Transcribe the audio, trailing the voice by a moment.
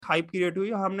Hype create हुई,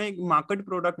 हमने एक मार्केट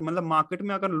प्रोडक्ट, मतलब मार्केट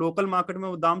में अगर लोकल मार्केट में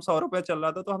वो दाम 100 रुपए चल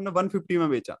रहा था तो हमने 150 में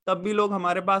बेचा, तब भी लोग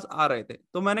हमारे पास आ रहे थे।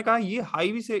 तो मैंने कहा ये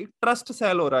हाई से ट्रस्ट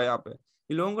सेल हो रहा है यहाँ पे,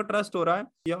 ये लोगों को ट्रस्ट हो रहा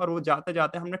है। और वो जाते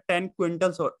जाते हमने 10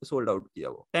 क्विंटल सोल्ड आउट किया,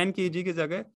 वो 10 kg की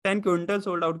जगह 10 क्विंटल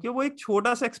सोल्ड आउट किया। वो एक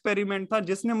छोटा सा एक्सपेरिमेंट था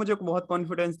जिसने मुझे बहुत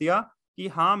कॉन्फिडेंस दिया कि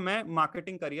हाँ मैं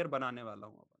मार्केटिंग करियर बनाने वाला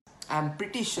हूँ। I'm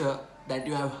pretty sure that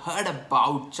you have heard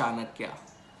about Chanakya,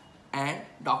 and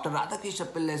Dr. Radhakrishna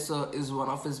Pillai sir is one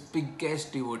of his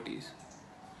biggest devotees.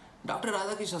 Dr.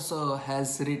 Radhakrishna sir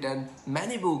has written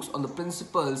many books on the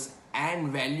principles and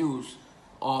values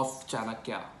of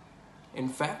Chanakya. In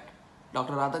fact,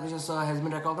 Dr. Radhakrishna sir has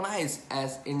been recognized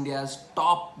as India's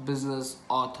top business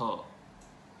author.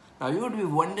 Now you would be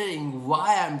wondering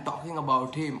why I'm talking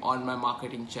about him on my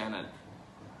marketing channel.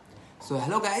 So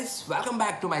hello guys, welcome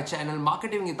back to my channel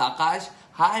Marketing with Akash.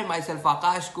 Hi, myself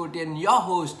Akash Kotian, your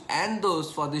host and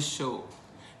host for this show.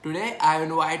 Today I have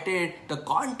invited the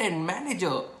content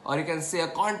manager, or you can say a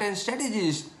content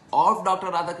strategist of Dr.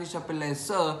 Radhakrishna Pillai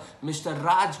sir, Mr.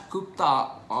 Raj Gupta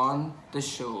on the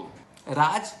show.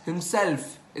 Raj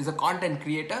himself is a content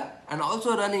creator and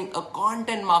also running a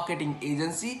content marketing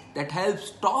agency that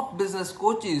helps top business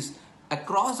coaches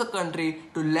across the country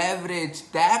to leverage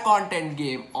their content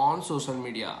game on social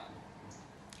media.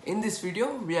 In this video,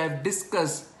 we have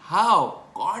discussed how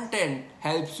content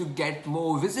helps you get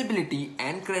more visibility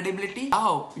and credibility,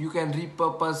 how you can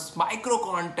repurpose micro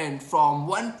content from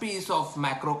one piece of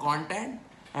macro content,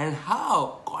 and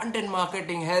how content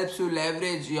marketing helps you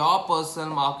leverage your personal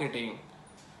marketing.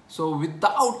 So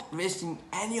without wasting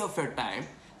any of your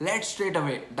time, let's straight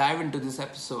away dive into this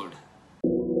episode.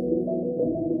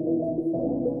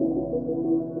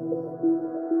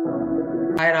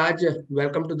 Hi Raj,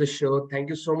 welcome to the show. Thank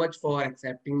you so much for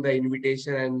accepting the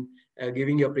invitation and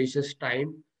giving your precious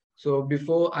time. So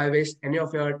before I waste any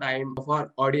of your time of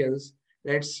our audience,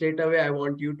 let's straight away, I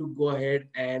want you to go ahead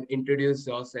and introduce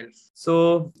yourself.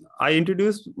 So I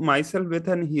introduced myself with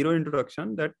an hero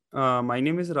introduction that my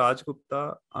name is Raj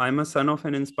Gupta. I'm a son of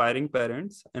an inspiring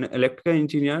parents, an electrical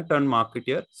engineer turned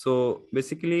marketer. So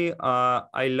basically,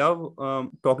 I love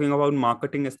talking about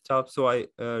marketing stuff. So I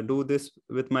do this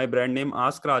with my brand name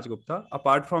Ask Raj Gupta.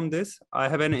 Apart from this, I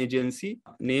have an agency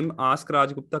named Ask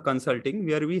Raj Gupta Consulting,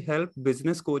 where we help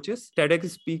business coaches, TEDx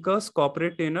speakers,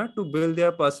 corporate trainer to build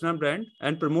their personal brand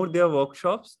and promote their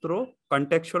workshops through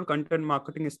contextual content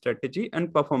marketing strategy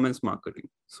and performance marketing.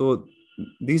 So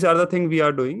these are the things we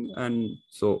are doing, and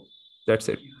so that's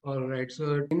it. All right.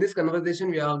 So in this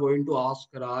conversation, we are going to ask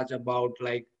Raj about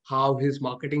like how his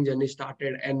marketing journey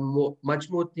started and much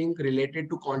more thing related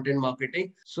to content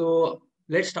marketing. So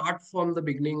let's start from the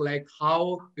beginning, like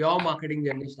how your marketing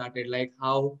journey started, like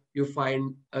how you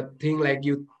find a thing like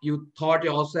you thought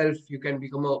yourself you can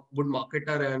become a good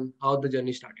marketer and how the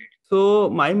journey started. So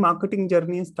my marketing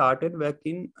journey started back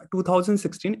in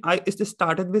 2016. I just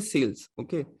started with sales.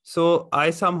 Okay, so I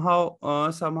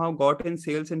somehow got in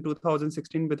sales in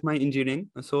 2016 with my engineering.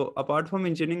 So apart from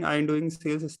engineering, I'm doing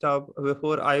sales stuff.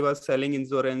 Before I was selling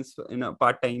insurance in a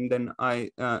part time. Then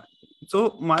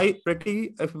so my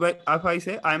pretty if I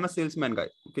say I'm a salesman guy.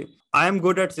 Okay, I am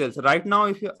good at sales. Right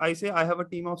now, I say I have a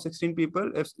team of 16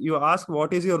 people. If you ask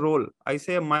what is your role, I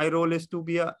say my role is to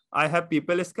be I have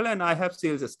people skill and I have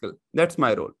sales skill. That's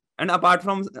my role. And apart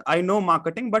from, I know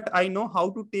marketing, but I know how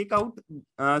to take out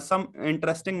some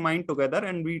interesting mind together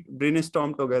and we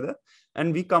brainstorm together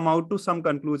and we come out to some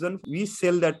conclusion. We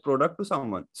sell that product to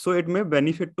someone, so it may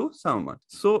benefit to someone.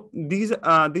 So these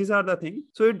are the things.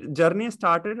 So journey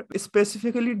started,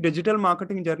 specifically digital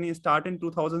marketing journey started in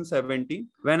 2017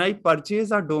 when I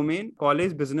purchased a domain,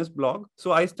 College Business Blog.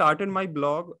 So I started my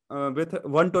blog with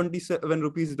 127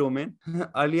 rupees domain.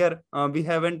 Earlier we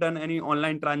haven't done any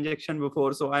online transaction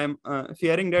before, so I am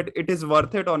fearing that it is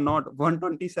worth it or not.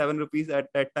 127 rupees at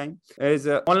that time is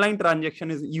online transaction,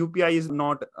 is UPI is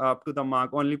not up to the mark.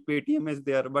 Only Paytm is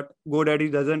there, but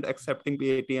GoDaddy doesn't accepting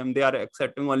Paytm. They are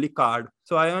accepting only card.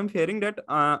 So I am fearing that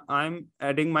I'm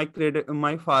adding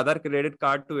my father credit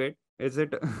card to it. Is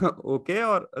it okay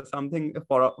or something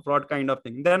fraud kind of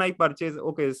thing? Then I purchase,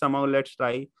 okay, somehow let's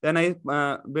try. Then I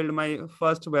build my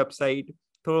first website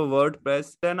through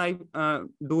WordPress. Then I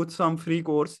do some free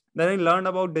course. Then I learned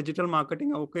about digital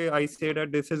marketing. Okay, I say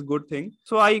that this is good thing.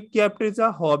 So I kept it as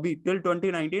a hobby till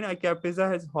 2019. I kept it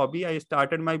as hobby. I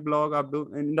started my blog.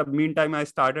 In the meantime, I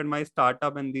started my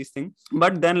startup and these things.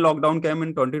 But then lockdown came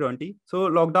in 2020. So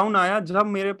lockdown आया जब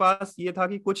मेरे पास ये था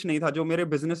कि कुछ नहीं था. जो मेरे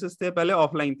businesses थे पहले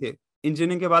offline थे.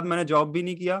 इंजीनियरिंग के बाद मैंने जॉब भी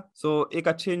नहीं किया। सो एक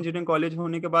अच्छे इंजीनियरिंग कॉलेज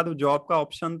होने के बाद जॉब का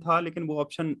ऑप्शन था, लेकिन वो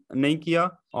ऑप्शन नहीं किया,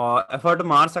 और एफर्ट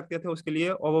मार सकते थे उसके लिए,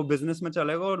 और वो बिजनेस में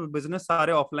चले गए, और बिजनेस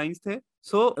सारे ऑफलाइन थे।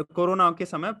 सो कोरोना के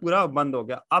समय पूरा बंद हो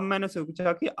गया। अब मैंने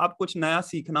सोचा कि अब कुछ नया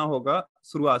सीखना होगा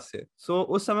शुरुआत से। सो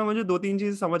उस समय मुझे दो तीन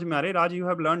चीजें समझ में आ रही। राज, you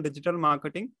have learn digital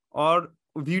marketing, और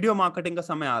वीडियो मार्केटिंग का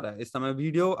समय आ रहा है इस समय।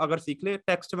 वीडियो अगर सीख ले,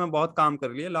 टेक्स्ट में बहुत काम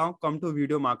कर लिए, लाओ कम टू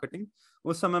वीडियो मार्केटिंग।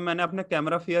 उस समय मैंने अपने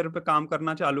कैमरा फेयर पे काम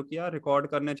करना चालू किया, रिकॉर्ड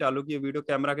करने चालू किए, वीडियो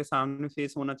कैमरा के सामने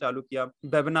फेस होना चालू किया,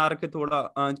 वेबिनार के थोड़ा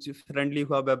फ्रेंडली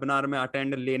हुआ, वेबिनार में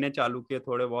अटेंड लेने चालू किए,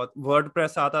 थोड़े बहुत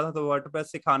वर्डप्रेस आता था तो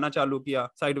वर्डप्रेस सिखाना चालू किया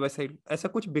साइड बाय साइड। ऐसा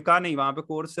कुछ बिका नहीं वहां पे,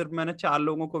 कोर्स सिर्फ मैंने 4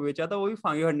 लोगों को बेचा था, वो भी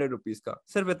 500 रुपीज का,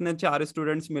 सिर्फ इतने 4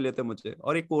 स्टूडेंट्स मिले थे मुझे,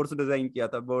 और एक कोर्स डिजाइन किया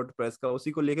था वर्डप्रेस का,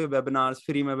 उसी को लेके वेबिनार्स,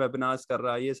 फ्री में वेबिनार्स कर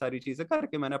रहा है, ये सारी चीजें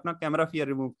करके मैंने अपना कैमरा फियर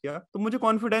रिमूव किया। तो मुझे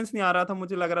कॉन्फिडेंस नहीं आ रहा था,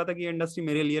 मुझे लग रहा था कि ये इंडस्ट्री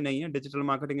मेरे लिए नहीं है, digital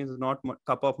marketing is not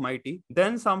cup of my tea.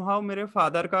 Then somehow मेरे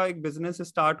फादर का एक बिजनेस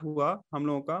स्टार्ट हुआ हम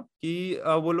लोगों का, कि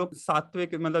वो लोग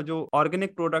सात्विक, मतलब जो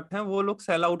ऑर्गेनिक प्रोडक्ट हैं वो लोग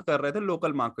सेल आउट कर रहे थे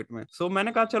लोकल मार्केट में। सो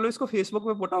मैंने कहा चलो इसको फेसबुक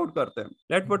पे पुट आउट करते हैं,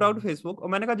 लेट पुट आउट फेसबुक। और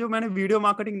मैंने कहा जो मैंने वीडियो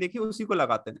मार्केटिंग देखी उसी को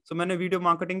लगाते हैं। सो मैंने वीडियो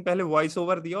मार्केटिंग पहले वॉइस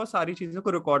ओवर दिया, और सारी चीजों को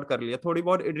रिकॉर्ड कर लिया, थोड़ी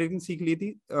बहुत एडिटिंग सीख ली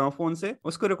थी फोन से,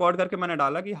 उसको रिकॉर्ड करके मैंने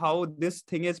डाला कि how this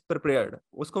thing is prepared,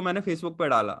 उसको मैंने फेसबुक पे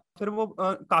डाला। फिर वो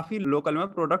काफी लोकल में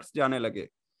प्रोडक्ट्स जाने लगे।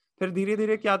 फिर धीरे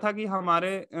धीरे क्या था कि हमारे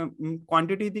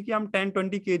क्वांटिटी थी कि हम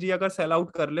 10-20 kg अगर सेल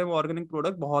आउट कर ले, वो ऑर्गेनिक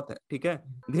प्रोडक्ट बहुत है, ठीक है।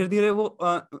 धीरे धीरे वो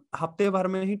हफ्ते भर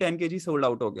में ही 10 kg सोल्ड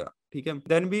आउट हो गया, ठीक है।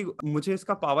 देन भी मुझे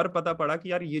इसका पावर पता पड़ा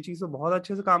कि यार ये चीज तो बहुत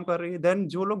अच्छे से काम कर रही है। देन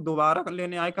जो लोग दोबारा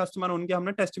लेने आए कस्टमर, उनके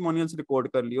हमने टेस्टिमोनियल्स रिकॉर्ड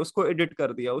कर लिए, उसको एडिट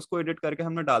कर दिया, उसको एडिट करके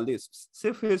हमने डाल दी।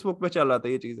 सिर्फ फेसबुक पे चल रहा था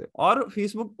ये चीजें, और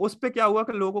फेसबुक उस पे क्या हुआ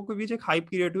कि लोगों के बीच एक हाइप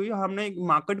क्रिएट हुई। हमने एक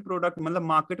मार्केट प्रोडक्ट, मतलब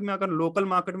मार्केट में अगर लोकल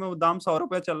मार्केट में वो दाम 100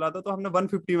 रुपए चल रहा था, तो हमने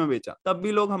 150 में बेचा, तब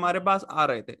भी लोग हमारे पास आ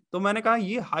रहे थे। तो मैंने कहा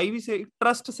ये हाईवी से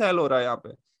ट्रस्ट सेल हो रहा है यहाँ पे,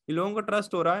 ये लोगों का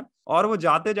ट्रस्ट हो रहा है। और वो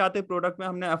जाते जाते प्रोडक्ट में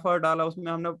हमने एफर्ट डाला,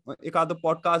 उसमें हमने एक आधे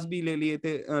पॉडकास्ट भी ले लिए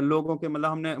थे लोगों के,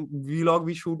 मतलब हमने वीलॉग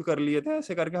भी शूट कर लिए थे,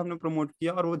 ऐसे करके हमने प्रमोट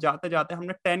किया। और वो जाते जाते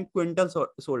हमने 10 क्विंटल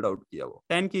सोल्ड आउट किया, वो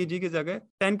 10 kg की जगह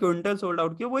 10 क्विंटल सोल्ड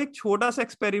आउट किया। वो एक छोटा सा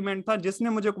एक्सपेरिमेंट था जिसने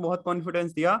मुझे बहुत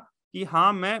कॉन्फिडेंस दिया कि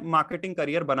हाँ मैं मार्केटिंग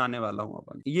करियर बनाने वाला हूँ।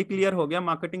 अपन ये क्लियर हो गया,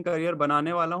 मार्केटिंग करियर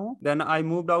बनाने वाला हूँ। Then I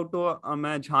moved out to,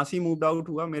 मैं झांसी मूव्ड आउट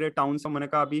हुआ मेरे टाउन से। मैंने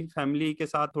कहा अभी फैमिली के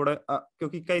साथ थोड़ा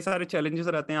क्योंकि कई सारे चैलेंजेस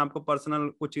रहते हैं, आपको पर्सनल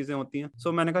कुछ चीजें होती हैं।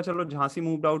 सो मैंने कहा चलो झांसी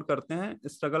मूव्ड आउट करते हैं,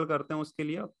 स्ट्रगल करते हैं उसके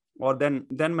लिए। और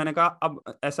देन मैंने कहा अब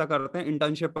ऐसा करते हैं,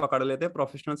 इंटर्नशिप पकड़ लेते हैं,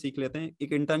 प्रोफेशनल सीख लेते हैं।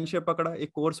 एक इंटर्नशिप पकड़ा, एक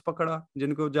कोर्स पकड़ा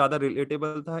जिनको ज्यादा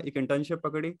रिलेटेबल था, एक इंटर्नशिप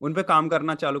पकड़ी, उन पे काम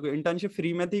करना चालू किया। इंटर्नशिप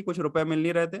फ्री में थी, कुछ रुपए मिल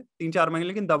नहीं रहे थे 3-4 महीने,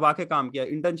 लेकिन दबा के काम किया।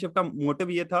 इंटर्नशिप का मोटिव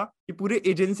ये था कि पूरे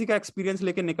एजेंसी का एक्सपीरियंस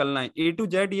लेके निकलना है, ए टू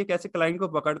जेड, ये कैसे क्लाइंट को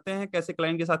पकड़ते हैं, कैसे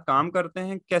क्लाइंट के साथ काम करते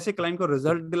हैं, कैसे क्लाइंट को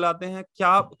रिजल्ट दिलाते हैं,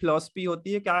 क्या फिलॉसफी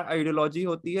होती है, क्या आइडियोलॉजी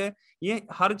होती है, ये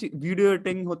हर वीडियो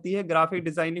एडिटिंग होती है, ग्राफिक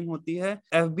डिजाइनिंग होती है,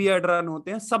 एफबी एड रन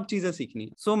होते हैं, सब चीजें सीखनी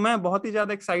है। सो मैं बहुत ही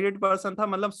ज्यादा एक्साइटेड पर्सन था,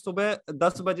 मतलब सुबह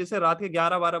 10 बजे से रात के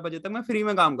 11-12 बजे तक मैं फ्री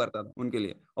में काम करता था उनके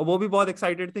लिए। और वो भी बहुत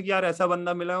एक्साइटेड थे कि यार ऐसा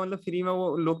बंदा मिला है, मतलब फ्री में,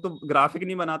 वो लोग तो ग्राफिक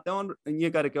नहीं बनाते हैं, और ये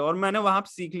करके। और मैंने वहां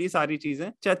सीख ली सारी चीजें,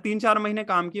 3-4 महीने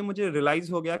काम किए, मुझे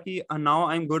रियलाइज हो गया कि now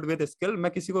I am good with skill,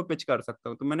 मैं किसी को पिच कर सकता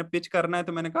हूँ। तो मैंने पिच करना है,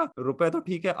 तो मैंने कहा रुपए तो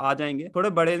ठीक है आ जाएंगे, थोड़े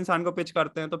बड़े इंसान को पिच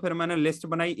करते हैं। तो फिर मैंने लिस्ट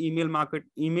बनाई,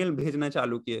 ईमेल भेजना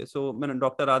चालू किए। सो मैंने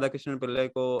डॉक्टर राधा कृष्ण पिल्ले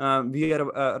को,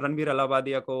 रणवीर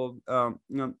अलाहाबादिया को,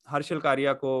 हर्षल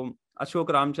कारिया को, अशोक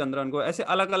रामचंद्रन को, ऐसे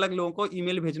अलग अलग लोगों को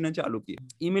ईमेल भेजने चालू किए।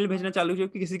 ईमेल भेजना चालू किया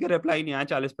कि किसी का रिप्लाई नहीं आया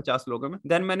 40-50 लोगों में।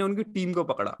 देन मैंने उनकी टीम को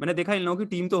पकड़ा, मैंने देखा इन लोगों की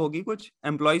टीम तो होगी, कुछ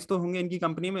एम्प्लॉइज तो होंगे इनकी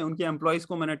कंपनी में, उनके एम्प्लॉइज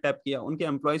को मैंने टैप किया। उनके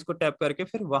एम्प्लॉइज को टैप करके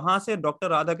फिर वहां से डॉक्टर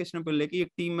राधा कृष्ण पिल्ले की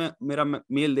एक टीम में मेरा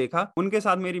मेल देखा, उनके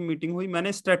साथ मेरी मीटिंग हुई।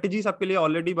 मैंने स्ट्रेटेजी सबके लिए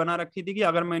ऑलरेडी बना रखी थी कि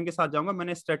अगर मैं इनके साथ जाऊंगा,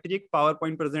 मैंने strategic power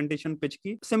point presentation pitch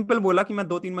की, सिंपल बोला कि मैं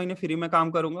 2-3 महीने फ्री में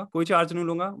काम करूंगा, कोई चार्ज नहीं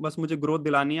लूंगा, बस मुझे ग्रोथ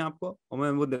दिलानी है आपको, और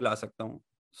मैं वो दिला सकता हूँ।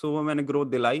 सो वो मैंने ग्रोथ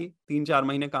दिलाई, 3-4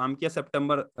 महीने काम किया,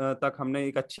 सितंबर तक हमने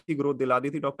एक अच्छी ग्रोथ दिला दी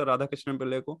थी डॉक्टर राधा कृष्णन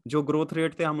पिल्ले को। जो ग्रोथ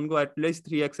रेट थे हम उनको एटलीस्ट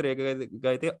 3x रह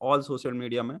गए थे ऑल सोशल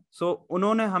मीडिया में। सो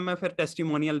उन्होंने हमें फिर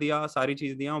टेस्टिमोनियल दिया, सारी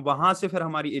चीज दिया, वहां से फिर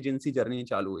हमारी एजेंसी जर्नी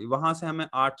चालू हुई। वहां से हमें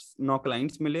 8-9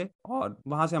 क्लाइंट्स मिले, और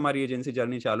वहां से हमारी एजेंसी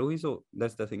जर्नी चालू हुई। सो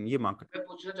दैट्स द थिंग, ये मार्केट। मैं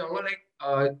पूछना चाहूंगा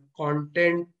लाइक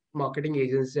कंटेंट मार्केटिंग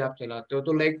एजेंसी आप चलाते हो,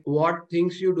 तो like what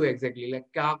things you do exactly, like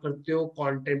क्या करते हो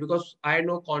content, because I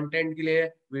know content के लिए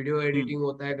वीडियो हम्म एडिटिंग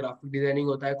होता है, ग्राफिक डिजाइनिंग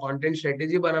होता है, कंटेंट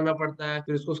स्ट्रेटेजी बनाना पड़ता है,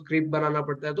 फिर उसको स्क्रिप्ट बनाना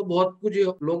पड़ता है, तो बहुत कुछ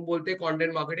लोग बोलते हैं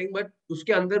कंटेंट मार्केटिंग, बट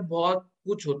उसके अंदर बहुत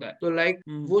कुछ होता है। तो लाइक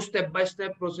हम्म, वो स्टेप बाय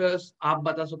स्टेप प्रोसेस आप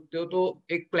बता सकते हो, तो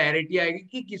एक क्लैरिटी आएगी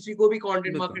कि किसी को भी कंटेंट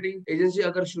बिल्कुल। मार्केटिंग एजेंसी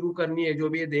अगर शुरू करनी है, जो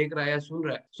भी ये देख रहा है या सुन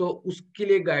रहा है, सो उसके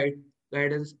लिए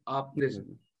गाइडेंस आप दे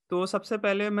सकते तो सबसे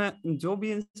पहले मैं, जो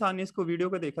भी इंसान इसको वीडियो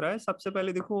को देख रहा है, सबसे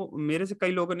पहले देखो, मेरे से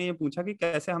कई लोगों ने ये पूछा कि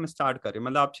कैसे हम स्टार्ट करें।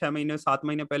 मतलब आप 6 महीने 7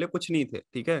 महीने पहले कुछ नहीं थे,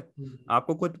 ठीक है,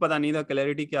 आपको खुद पता नहीं था,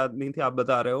 क्लैरिटी क्या नहीं थी, आप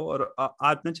बता रहे हो, और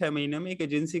आज ने 6 महीने में एक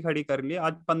एजेंसी खड़ी कर ली,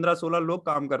 आज 15-16 लोग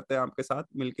काम करते हैं आपके साथ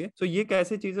मिलके। सो ये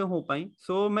कैसे चीजें हो पाई?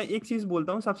 सो मैं एक चीज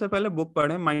बोलता हूँ, सबसे पहले बुक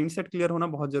पढ़ें, माइंडसेट क्लियर होना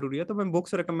बहुत जरूरी है। तो मैं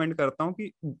बुक्स रिकमेंड करता हूँ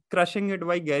कि क्रशिंग इट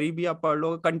बाय गैरी भी आप पढ़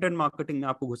लो। कंटेंट मार्केटिंग में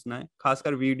आपको घुसना है,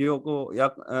 खासकर वीडियो को या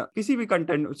किसी भी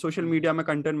कंटेंट, सोशल मीडिया में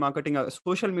कंटेंट मार्केटिंग,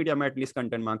 सोशल मीडिया में एटलीस्ट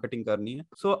कंटेंट मार्केटिंग करनी है,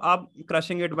 सो आप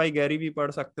क्रशिंग इट बाय गैरी भी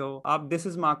पढ़ सकते हो। आप this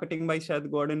is marketing by Seth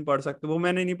Gordon पढ़ सकते हो, वो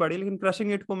मैंने नहीं पढ़ी, लेकिन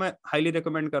क्रशिंग इट को मैं हाईली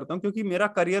रिकमेंड करता हूँ, क्योंकि मेरा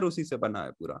करियर उसी से बना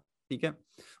है पूरा, ठीक है।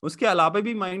 उसके अलावा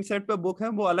भी माइंडसेट पे बुक है,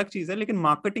 वो अलग चीज है, लेकिन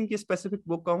मार्केटिंग की स्पेसिफिक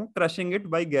बुक का हूँ, crushing it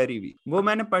by Gary Vee, वो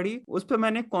मैंने पढ़ी। उस पर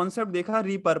मैंने कॉन्सेप्ट देखा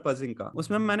रीपर्पसिंग का।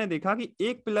 उसमें मैंने देखा कि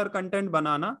एक पिलर कंटेंट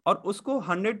बनाना और उसको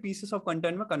 100 पीसेस ऑफ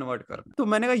कंटेंट में कन्वर्ट करना। तो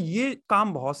मैंने कहा ये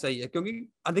काम बहुत सही है, क्योंकि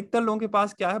अधिकतर लोगों के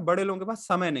पास क्या है, बड़े लोगों के पास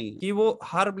समय नहीं है कि वो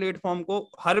हर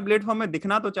प्लेटफॉर्म में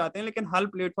दिखना तो चाहते हैं, लेकिन हर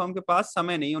प्लेटफॉर्म के पास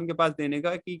समय नहीं है उनके पास देने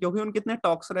का, कि क्योंकि उनके इतने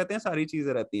टॉक्स रहते हैं, सारी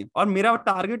चीजें रहती हैं। और मेरा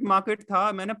टारगेट मार्केट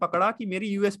था, मैंने पकड़ा कि मेरी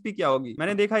यूएसपी क्या होगी।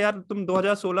 मैंने देखा यार, तुम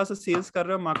 2016 से सेल्स कर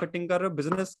रहे हो, मार्केटिंग कर रहे हो,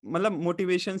 बिजनेस मतलब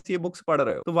मोटिवेशन ये बुक्स पढ़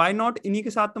रहे हो, तो व्हाई नॉट इन्हीं के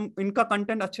साथ तुम इनका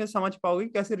कंटेंट अच्छे से समझ पाओगे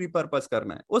कैसे रिपर्पस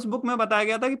करना है। उस बुक में बताया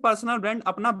गया था कि पर्सनल ब्रांड,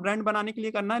 अपना ब्रांड बनाने के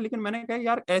लिए करना है, लेकिन मैंने कहा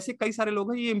यार ऐसे कई सारे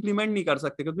लोग हैं ये इंप्लीमेंट नहीं कर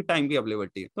सकते क्योंकि टाइम की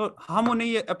अवेलेबिलिटी है, तो हम उन्हें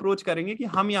ये अप्रोच करेंगे कि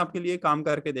हम ही आपके लिए काम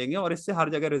करके देंगे और इससे हर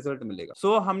जगह रिजल्ट मिलेगा।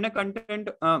 सो हमने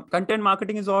content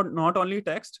marketing is not only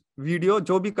text video,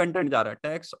 जो भी कंटेंट जा रहा है,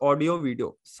 टेक्स्ट ऑडियो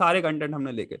वीडियो, सारे कंटेंट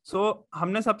हमने लेके, सो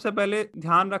हमने सबसे पहले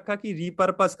ध्यान रखा कि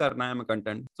रिपर्पस करना है हमें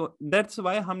कंटेंट। सो दैट्स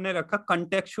व्हाई हमने रखा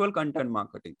कंटेक्चुअल कंटेंट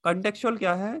मार्केटिंग। कंटेक्चुअल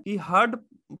क्या है कि हर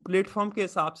प्लेटफॉर्म के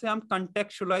हिसाब से हम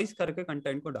कंटेक्चुअलाइज करके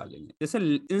कंटेंट को डालेंगे। जैसे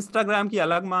इंस्टाग्राम की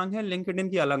अलग मांग है, लिंक्डइन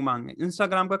की अलग मांग है।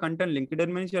 इंस्टाग्राम का कंटेंट लिंक्डइन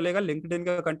में नहीं चलेगा, लिंक्डइन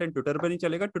का कंटेंट ट्विटर पे नहीं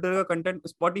चलेगा, ट्विटर का कंटेंट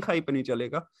स्पॉटिफाई पे नहीं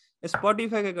चलेगा,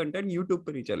 स्पॉटिफाई का कंटेंट यूट्यूब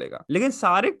पे नहीं चलेगा। लेकिन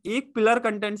सारे एक पिलर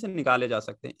कंटेंट से निकाले जा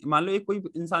सकते हैं। मान लो एक कोई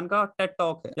इंसान का टेड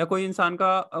टॉक है, या कोई इंसान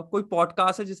का कोई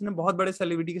पॉडकास्ट है जिसने बहुत बड़े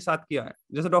सेलिब्रिटी के साथ किया है,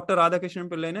 जैसे डॉक्टर राधा कृष्ण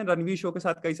पिल्ले ने रणवीर शो के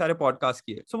साथ कई सारे पॉडकास्ट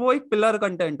किए, सो वो एक पिलर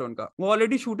कंटेंट उनका, वो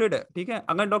ऑलरेडी शूटेड है, ठीक है।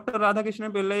 अगर डॉक्टर राधा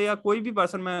कृष्ण पिल्ले या कोई भी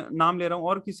पर्सन, मैं नाम ले रहा हूँ,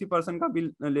 और किसी पर्सन का भी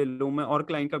ले लूं मैं, और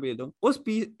क्लाइंट का भी दो, उस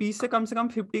पीस से कम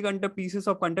 50 कंटेंट, पीसेस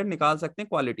ऑफ कंटेंट निकाल सकते हैं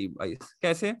क्वालिटी वाइज।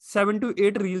 कैसे? 7 to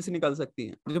 8 रील्स निकल सकती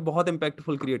हैं जो बहुत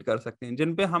इंपैक्टफुल क्रिएट कर सकते हैं,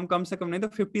 जिन पे हम कम से कम नहीं तो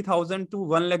 50,000 to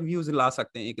 1 लाख व्यूज ला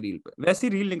सकते हैं एक रील पे। वैसी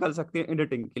रील निकल सकती है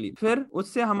एडिटिंग के लिए। फिर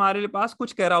उससे हमारे पास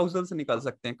कुछ कैराउजल से निकल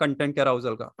सकते हैं, कंटेंट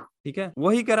कैराउजल का, ठीक है।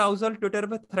 वही कैराउजल ट्विटर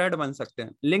पे थ्रेड बन सकते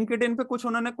हैं। लिंक्डइन पे कुछ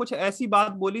उन्होंने कुछ ऐसी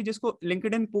बात बोली जिसको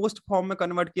लिंक्डइन पोस्ट फॉर्म में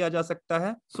कन्वर्ट किया जा सकता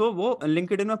है। सो वो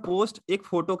लिंक्डइन में पोस्ट एक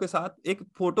फोटो के साथ, एक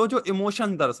फोटो जो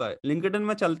इमोशन दर्शाए, लिंक्डइन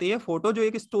में चलती है फोटो जो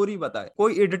एक स्टोरी बताए।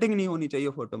 कोई एडिटिंग नहीं होनी चाहिए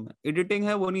फोटो में, एडिटिंग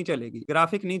है वो नहीं चलेगी,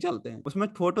 ग्राफिक नहीं चलते हैं उसमें,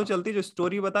 फोटो चलती है जो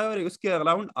स्टोरी बताए और उसके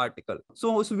अराउंड आर्टिकल।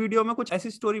 सो उस वीडियो में कुछ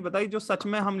ऐसी स्टोरी बताई जो सच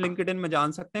में हम लिंक्डइन में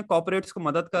जान सकते हैं, कॉर्पोरेट्स को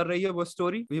मदद कर रही है वो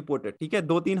स्टोरी, रिपोर्टेड, ठीक है।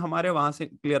 2-3 हमारे वहां से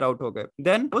क्लियर आउट हो गए।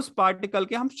 देन उस पार्टिकल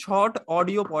के हम शॉर्ट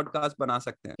ऑडियो पॉडकास्ट बना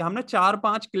सकते हैं। हमने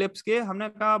 4-5 क्लिप्स के, हमने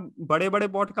कहा बड़े बड़े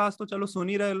पॉडकास्ट तो चलो सुन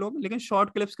ही रहे लोग, लेकिन शॉर्ट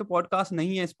क्लिप्स के पॉडकास्ट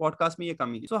नहीं है, इस पॉडकास्ट में ये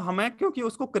कमी है। सो हमें, क्योंकि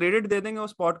उसको क्रेडिट दे देंगे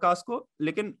उस पॉडकास्ट को,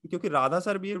 लेकिन क्योंकि राधा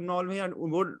सर भी इन्वॉल्व है,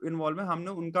 वो इन्वॉल्व है,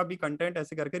 हमने उनका भी कंटेंट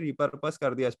ऐसे करके रिपर्पस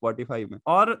कर दिया स्पॉटिफाई में।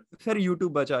 और फिर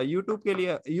यूट्यूब बचा, यूट्यूब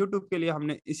के लिए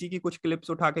हमने इसी की कुछ क्लिप्स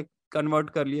उठा के कन्वर्ट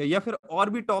कर लिया, या फिर और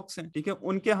भी टॉक्स हैं, ठीक है,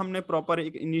 उनके हमने प्रॉपर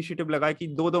एक इनिशिएटिव लगाया कि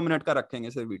 2-2 मिनट का रखेंगे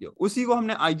सर वीडियो, उसी को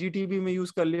हमने आईजीटीवी में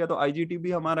यूज कर लिया, तो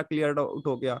आईजीटीवी हमारा क्लियर आउट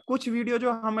हो गया। कुछ वीडियो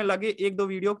जो हमें लगे 1-2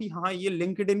 वीडियो की हाँ ये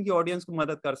लिंक्डइन की ऑडियंस को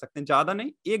मदद कर सकते हैं, ज्यादा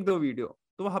नहीं, 1-2 वीडियो,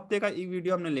 तो हफ्ते का एक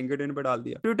वीडियो हमने लिंक्डइन पे डाल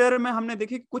दिया। ट्विटर में हमने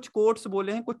देखे कुछ कोट्स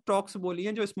बोले हैं, कुछ टॉक्स बोली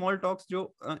हैं, जो स्मॉल टॉक्स जो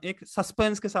एक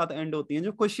सस्पेंस के साथ एंड होती हैं,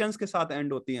 जो क्वेश्चंस के साथ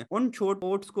एंड होती हैं, उन छोट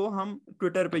कोट्स को हम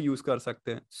ट्विटर पे यूज कर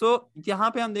सकते हैं। सो यहाँ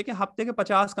पे हम देखें हफ्ते के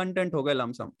 50 कंटेंट हो गए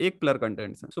लमसम एक पिलर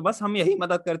कंटेंट से। सो बस हम यही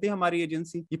मदद करती है हमारी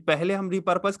एजेंसी कि पहले हम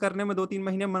रिपर्पस करने में 2-3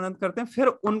 महीने मदद करते हैं, फिर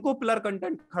उनको पिलर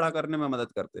कंटेंट खड़ा करने में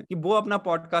मदद करते हैं कि वो अपना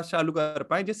पॉडकास्ट चालू कर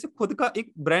पाए, जिससे खुद का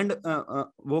एक ब्रांड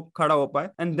वो खड़ा हो पाए।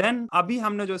 एंड देन अभी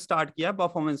हमने जो स्टार्ट किया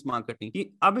परफॉर्मेंस मार्केटिंग की,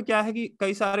 अब क्या है कि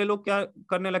कई सारे लोग क्या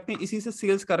करने लगते हैं, इसी से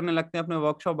सेल्स करने लगते हैं अपने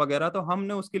वर्कशॉप वगैरह, तो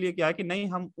हमने उसके लिए क्या है कि नहीं,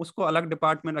 हम उसको अलग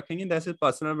डिपार्टमेंट रखेंगे, that is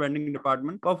personal branding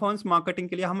department. Performance marketing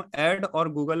के लिए हम एड और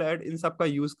गूगल एड इन सब का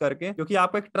यूज करके, क्योंकि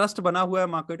आपका एक ट्रस्ट बना हुआ है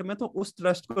मार्केट में, तो उस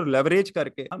ट्रस्ट को लेवरेज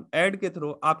करके हम एड के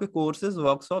थ्रू आपके कोर्सेज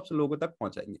वर्कशॉप्स लोगों तक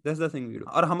पहुंचाएंगे। That's the thing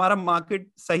video. और हमारा मार्केट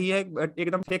सही है,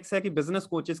 एकदम फिक्स है कि बिजनेस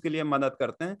कोचेस के लिए मदद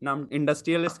करते हैं, ना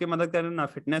इंडस्ट्रियलिस्ट की मदद करते हैं, ना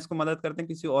फिटनेस को मदद करते हैं,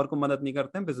 किसी और को मदद नहीं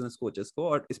करते हैं, बिजनेस कोचेस को,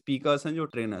 और स्पीकर्स हैं जो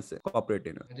ट्रेनर्स है, कॉर्पोरेट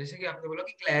ट्रेनर। जैसे कि आपने बोला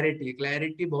कि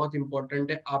क्लैरिटी बहुत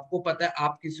इंपॉर्टेंट है। आपको पता है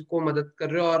आप किसी को मदद कर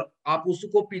रहे हो और आप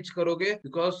उसको पिच करोगे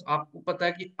बिकॉज आपको पता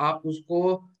है कि आप उसको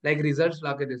लाइक रिजल्ट्स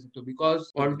ला के दे सकते हो। बिकॉज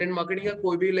कंटेंट मार्केटिंग या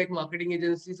कोई भी लाइक मार्केटिंग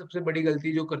एजेंसी सबसे बड़ी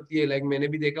गलती जो करती है, लाइक मैंने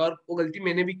भी देखा और वो गलती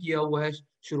मैंने भी किया हुआ है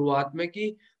शुरुआत में,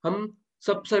 कि हम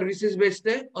सब सर्विसेज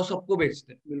बेचते हैं और सबको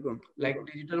बेचते हैं। बिल्कुल लाइक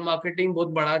डिजिटल मार्केटिंग बहुत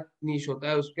बड़ा नीश होता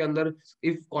है, उसके अंदर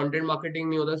इफ कंटेंट मार्केटिंग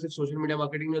नहीं होता, सिर्फ सोशल मीडिया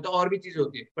मार्केटिंग नहीं होता, और भी चीजें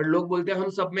होती है, पर लोग बोलते हैं हम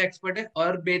सब में एक्सपर्ट है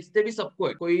और बेचते भी सबको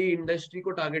है, कोई इंडस्ट्री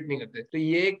को टारगेट नहीं करते। तो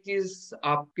ये एक चीज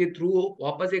आपके थ्रू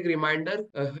वापस एक रिमाइंडर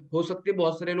हो सकती है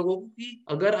बहुत सारे लोगों को, कि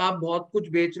अगर आप बहुत कुछ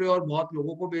बेच रहे हो और बहुत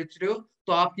लोगों को बेच रहे हो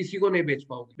तो आप किसी को नहीं बेच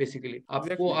पाओगे। बेसिकली आपको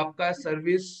एग्जैक्टली। आपका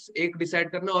सर्विस एक डिसाइड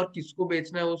करना और किसको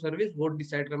बेचना है वो सर्विस वो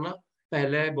डिसाइड करना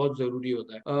पहले बहुत जरूरी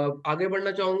होता है। आगे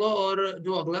बढ़ना चाहूंगा, और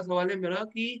जो अगला सवाल है मेरा,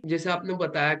 कि जैसे आपने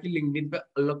बताया कि लिंक्डइन पे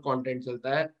अलग कंटेंट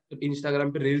चलता है,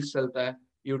 इंस्टाग्राम पे रील्स चलता है,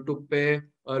 यूट्यूब पे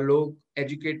लोग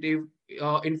एजुकेटिव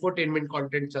इंफोटेनमेंट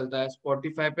कंटेंट चलता है,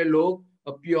 स्पॉटिफाई पे लोग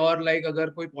प्योर लाइक अगर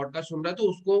कोई पॉडकास्ट सुन रहा है तो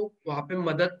उसको वहां पे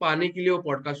मदद पाने के लिए वो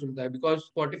पॉडकास्ट सुनता है। बिकॉज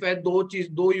स्पॉटिफाई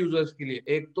दो यूजर्स के लिए,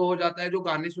 एक तो हो जाता है जो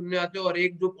गाने सुनने आते हैं और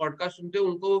एक जो पॉडकास्ट सुनते हैं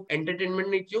उनको एंटरटेनमेंट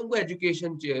नहीं चाहिए, उनको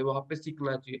एजुकेशन चाहिए, वहां पे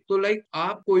सीखना चाहिए। तो लाइक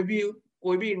आप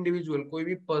कोई भी इंडिविजुअल कोई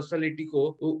भी पर्सनालिटी को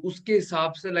उसके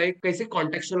हिसाब से लाइक कैसे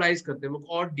कॉन्टेक्चुअलाइज करते हैं,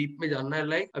 मुझको और डीप में जानना है।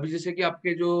 लाइक अभी जैसे कि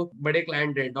आपके जो बड़े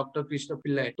क्लाइंट है डॉक्टर कृष्ण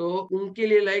पिल्लाई, तो उनके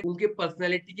लिए लाइक उनके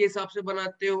पर्सनैलिटी के हिसाब से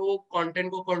बनाते हो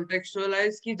कंटेंट को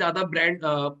कॉन्टेक्चुअलाइज, की ज्यादा ब्रांड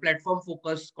प्लेटफॉर्म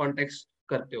फोकस कॉन्टेक्स्ट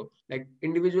करते हो, लाइक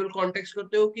इंडिविजुअल कॉन्टेक्स्ट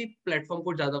करते हो, कि प्लेटफॉर्म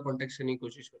को ज्यादा कॉन्टेक्स्ट करने की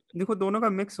कोशिश करते देखो दोनों का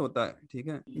मिक्स होता है, ठीक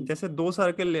है। हो? जैसे दो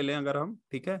सर्कल ले लें अगर हम,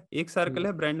 ठीक है, एक सर्कल हम्म,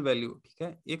 है ब्रांड वैल्यू, ठीक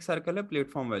है, एक सर्कल है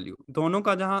प्लेटफॉर्म वैल्यू। दोनों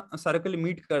का जहाँ सर्कल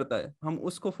मीट करता है हम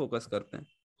उसको फोकस करते हैं,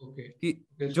 ओके कि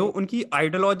ओके जो सो उनकी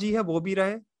आइडियोलॉजी है वो भी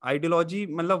रहे। आइडियोलॉजी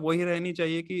मतलब वही रहनी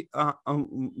चाहिए कि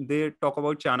दे टॉक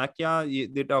अबाउट चाणक्य, ये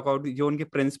दे टॉक अबाउट जो उनके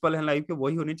प्रिंसिपल हैं लाइफ के,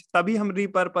 वही होने चाहिए। तभी हम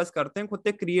रिपर्पस करते हैं, खुद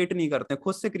से क्रिएट नहीं करते हैं,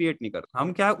 खुद से क्रिएट नहीं करते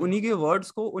हम। क्या है, उन्हीं के वर्ड्स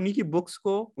को, उन्हीं की बुक्स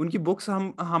को, उनकी बुक्स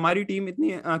हम, हमारी टीम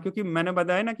इतनी क्योंकि मैंने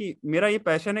बताया ना कि मेरा ये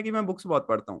पैशन है कि मैं बुक्स बहुत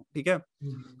पढ़ता हूँ, ठीक है।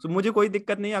 तो मुझे कोई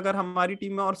दिक्कत नहीं अगर हमारी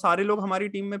टीम में, और सारे लोग हमारी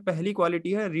टीम में पहली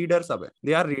क्वालिटी है रीडर, सब है,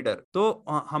 दे आर रीडर। तो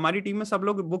हमारी टीम में सब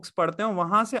लोग बुक्स पढ़ते हैं,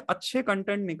 वहां से अच्छे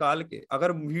कंटेंट निकाल के,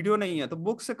 अगर वीडियो नहीं है तो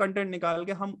बुक से कंटेंट निकाल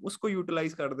के हम उसको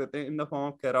यूटिलाइज कर देते हैं in the form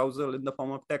of carousel, in the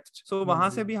form of text. So वहां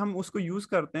से भी हम उसको यूज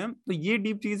करते हैं। तो ये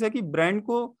डीप चीज है कि ब्रांड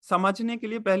को समझने के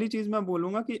लिए पहली चीज मैं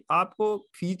बोलूंगा कि आपको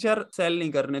फीचर सेल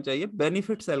नहीं करने चाहिए,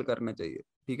 बेनिफिट सेल करने चाहिए,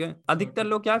 ठीक है। अधिकतर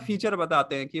लोग क्या फीचर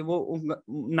बताते हैं कि वो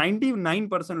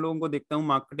 99% लोगों को देखता हूँ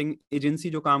मार्केटिंग एजेंसी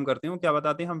जो काम करते हैं वो क्या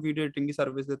बताते हैं, हम वीडियो एडिटिंग की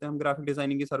सर्विस देते हैं, हम ग्राफिक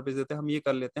डिजाइनिंग की सर्विस देते हैं, हम ये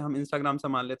कर लेते हैं, हम इंस्टाग्राम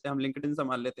संभाल लेते हैं, हम लिंक्डइन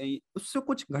संभाल लेते हैं। उससे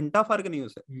कुछ घंटा फर्क नहीं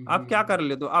उसे। आप क्या कर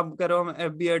लेते हो, आप कह रहे हो हम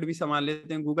एफबी एड भी संभाल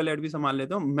लेते हैं, गूगल एड भी संभाल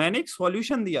लेते हो। मैंने एक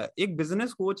सॉल्यूशन दिया है, एक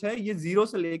बिजनेस कोच है, ये जीरो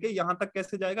से लेके यहाँ तक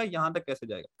कैसे जाएगा, यहाँ तक कैसे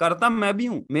जाएगा, करता मैं भी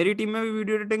हूँ। मेरी टीम में भी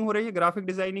वीडियो एडिटिंग हो रही है, ग्राफिक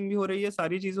डिजाइनिंग भी हो रही है,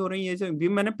 सारी चीज हो रही है, भी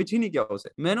मैंने पिच ही नहीं किया उसे,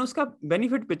 मैंने उसका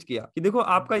बेनिफिट पिच किया कि देखो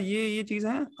आपका ये चीज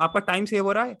है, आपका टाइम सेव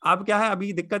हो रहा है। आप क्या है,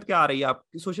 अभी दिक्कत क्या आ रही है, आप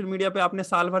सोशल मीडिया पे आपने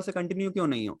साल भर से कंटिन्यू क्यों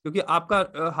नहीं हो, क्योंकि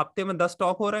आपका हफ्ते में 10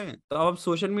 टॉक हो रहे हैं। तो आप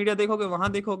सोशल मीडिया देखोगे,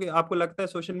 वहां देखोगे, आपको लगता है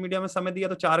सोशल मीडिया में समय दिया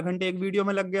तो 4 घंटे एक वीडियो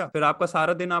में लग गया, फिर आपका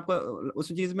सारा दिन आपका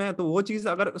उस चीज में है। तो वो चीज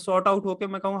अगर सॉर्ट आउट होके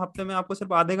मैं कहूँ हफ्ते में आपको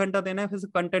सिर्फ आधे घंटा देना है फिर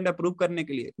कंटेंट अप्रूव करने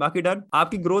के लिए, बाकी डन।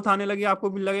 आपकी ग्रोथ आने लगी, आपको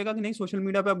भी लगेगा कि नहीं सोशल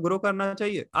मीडिया पे आप ग्रो करना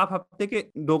चाहिए, आप हफ्ते के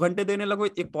 2 घंटे देने लगो,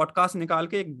 एक पॉडकास्ट निकाल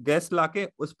के, एक गेस्ट लाके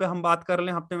उस पर हम बात कर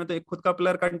लें हफ्ते में, तो एक खुद का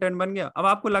पिलर कंटेंट बन गया। अब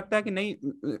आपको लगता है कि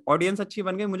नहीं ऑडियंस अच्छी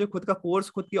बन गई, मुझे खुद का कोर्स,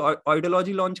 खुद की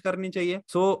आइडियोलॉजी लॉन्च करनी चाहिए,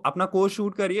 सो अपना कोर्स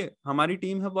शूट करिए। हमारी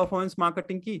टीम है परफॉर्मेंस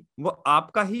मार्केटिंग की, वो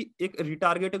आपका ही एक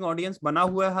रिटारगेटिंग ऑडियंस बना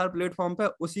हुआ है हर प्लेटफॉर्म पे,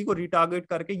 उसी को रिटारगेट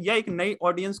करके या एक नई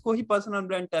ऑडियंस को ही पर्सनल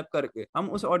ब्रांड टैप करके हम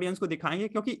उस ऑडियंस को दिखाएंगे।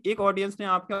 क्योंकि एक ऑडियंस ने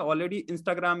आपके ऑलरेडी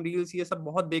इंस्टाग्राम रील्स ये सब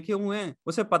बहुत देखे हुए हैं,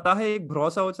 उसे पता है, एक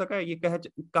भरोसा हो सका है, ये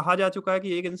कहा जा चुका है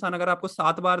कि एक इंसान अगर आपको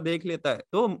 7 बार देख लेता है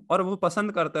तो, और वो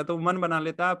पसंद करता है, तो मन बना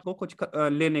लेता है आपको कुछ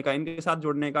लेने का, इनके साथ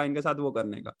जुड़ने का, इनके साथ वो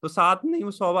करने का। तो 7 नहीं,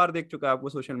 वो 100 बार देख चुका है आपको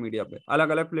सोशल मीडिया पे, अलग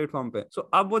अलग प्लेटफॉर्म पे। सो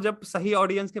अब वो जब सही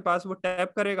ऑडियंस के पास वो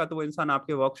टैप करेगा तो वो इंसान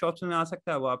आपके वर्कशॉप्स में आ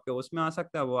सकता है, वो आपके उसमें आ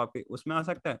सकता है, वो आपके उसमें आ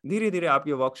सकता है। धीरे धीरे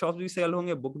आपके वर्कशॉप्स भी सेल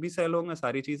होंगे, बुक भी सेल होंगे,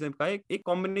 सारी चीजें का एक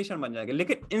कॉम्बिनेशन बन जाएगा।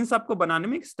 लेकिन इन सबको बनाने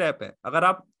में एक स्टेप है। अगर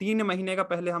आप 3 महीने का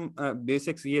पहले हम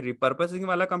बेसिक्स ये रिपर्पसिंग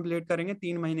वाला कंप्लीट करेंगे,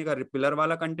 3 महीने का पिलर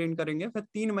वाला कंटेंट करेंगे, फिर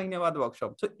 3 महीने बाद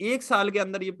वर्कशॉप, तो 1 साल के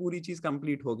अंदर ये पूरी चीज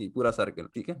कंप्लीट होगी, पूरा सर्कल,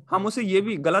 ठीक है। हम उसे ये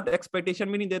भी गलत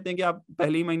एक्सपेक्टेशन भी नहीं देते कि आप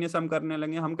पहले ही महीने से हम करने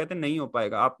लगे, हम कहते हैं नहीं हो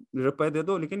पाएगा, आप रुपए दे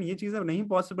दो, लेकिन ये चीजें नहीं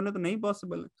पॉसिबल है तो नहीं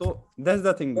पॉसिबल है। तो that's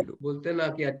the thing we do. बोलते हैं ना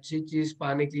कि अच्छी चीज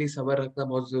पाने के लिए सब्र रखना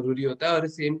बहुत जरूरी होता है, और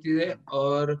सेम चीज है।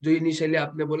 और जो इनिशियली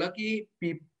आपने बोला कि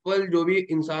पीपल, जो भी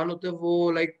इंसान होते हैं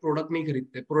वो लाइक प्रोडक्ट नहीं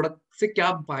खरीदते, प्रोडक्ट से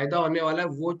क्या फायदा होने वाला है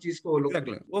वो चीज को वो लोग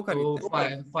एग्जैक्टली, खरीदते हैं। वो तो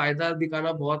खरीदते हैं। फायदा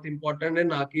दिखाना बहुत इंपॉर्टेंट है,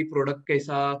 ना कि प्रोडक्ट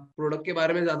कैसा। प्रोडक्ट के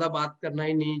बारे में ज्यादा बात करना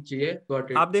ही नहीं चाहिए।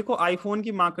 गॉट आप इट। देखो आईफोन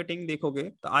की मार्केटिंग देखोगे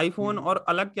तो आईफोन और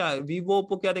अलग क्या है, वीवो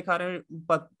ओप्पो क्या दिखा रहे हैं,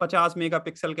 50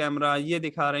 मेगापिक्सल कैमरा ये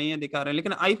दिखा रहे हैं, ये दिखा रहे हैं,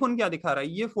 लेकिन आईफोन क्या दिखा रहा है,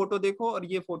 ये फोटो देखो और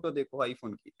ये फोटो देखो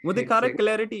आईफोन की, वो दिखा रहा है एग्जैक्ट।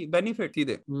 क्लैरिटी, बेनिफिट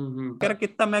सीधे। कह रहा हम्म।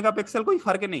 कितना मेगापिक्सल कोई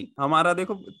फर्क नहीं, हमारा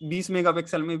देखो 20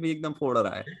 मेगापिक्सल में भी एकदम फोड़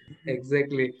रहा है।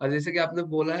 Exactly exactly. और जैसे कि आपने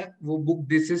बोला है वो book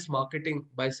this is marketing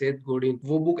by Seth Godin,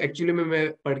 वो बुक एक्चुअली में मैं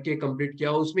पढ़ के कंप्लीट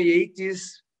किया, उसमें यही चीज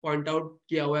पॉइंट आउट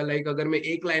किया हुआ है। लाइक अगर मैं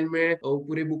एक लाइन में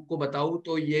पूरी बुक को बताऊं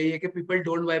तो यही है कि people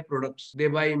don't buy products, they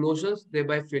buy emotions, they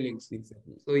buy feelings.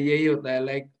 Exactly. तो यही होता है।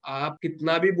 लाइक आप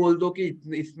कितना भी बोल दो कि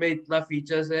इसमें इतना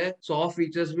फीचर्स है, 100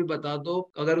 फीचर्स भी बता दो,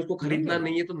 अगर उसको नहीं खरीदना लेगा।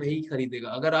 नहीं है तो नहीं खरीदेगा।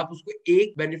 अगर आप उसको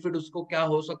एक बेनिफिट उसको क्या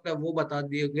हो सकता है वो बता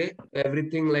दिए,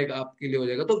 एवरीथिंग लाइक आपके लिए हो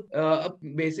जाएगा। तो अब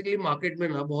बेसिकली मार्केट में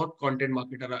ना बहुत कंटेंट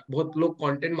मार्केटर, बहुत लोग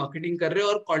कंटेंट मार्केटिंग कर रहे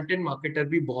हैं और कंटेंट मार्केटर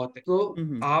भी बहुत है। तो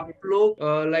हम्म। आप लोग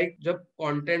लाइक जब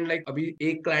कंटेंट लाइक अभी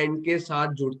एक क्लाइंट के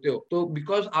साथ जुड़ते हो तो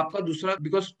बिकॉज आपका दूसरा,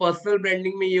 बिकॉज पर्सनल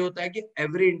ब्रांडिंग में ये होता है कि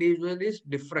एवरी इंडिविजुअल इज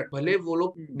डिफरेंट। भले वो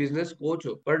लोग बिजनेस कोच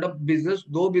हो, बट अब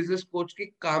बिजनेस कोच के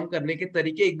काम करने के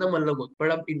तरीके एकदम अलग होते।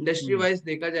 बट अब इंडस्ट्री हम्म। वाइज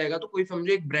देखा जाएगा तो कोई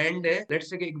समझो एक ब्रांड है,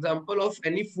 let's take example of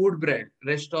any food brand,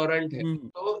 restaurant है, हम्म।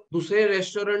 तो दूसरे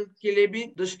रेस्टोरेंट के लिए भी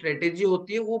जो स्ट्रेटेजी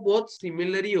होती है वो बहुत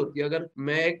सिमिलर ही होती है। अगर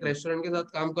मैं एक रेस्टोरेंट के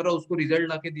साथ काम कर रहा हूँ, उसको रिजल्ट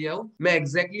ला के दिया हूँ, मैं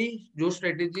एग्जैक्टली जो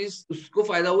स्ट्रेटेजीज उसको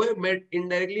फायदा हुआ है, मैं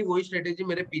इनडायरेक्टली वही स्ट्रेटेजी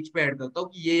मेरे पिच पे ऐड करता हूँ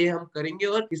कि ये हम करेंगे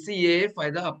और इससे ये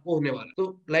फायदा आपको होने वाला है। तो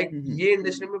लाइक हम्म। ये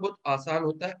इंडस्ट्री में बहुत आसान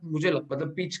होता है मुझे लगता,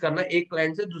 मतलब पिच करना एक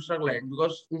क्लाइंट से दूसरा क्लाइंट,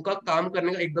 बिकॉज उनका काम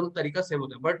करने का एकदम तरीका सेम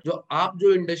होता है। बट जो आप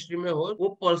जो इंडस्ट्री में हो वो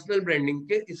पर्सनल ब्रांडिंग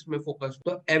के इसमें फोकस,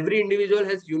 तो every individual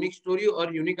has unique story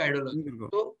और यूनिक आइडियोलॉजी। बिल्कुल।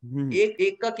 तो हम्म। एक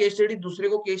एक का केस स्टडी दूसरे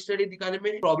को केस स्टडी दिखाने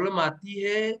में प्रॉब्लम आती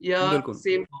है या बिल्कुल।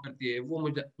 सेम करती है, वो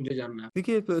मुझे मुझे जानना है।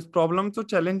 देखिए प्रॉब्लम तो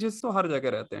चैलेंजेस तो हर जगह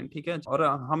रहते हैं, ठीक है, और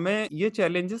हमें ये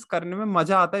चैलेंजेस करने में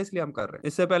मजा आता है इसलिए हम कर रहे हैं।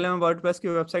 इससे पहले मैं वर्डप्रेस की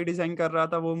वेबसाइट डिजाइन कर रहा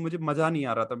था, वो मुझे मजा नहीं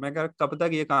आ रहा था, मैं कब तक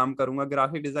ये काम करूंगा,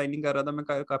 ग्राफिक डिजाइनिंग कर रहा था, मैं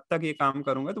कब तक ये काम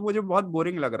करूंगा, तो मुझे बहुत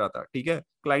बोरिंग लग रहा था, ठीक है,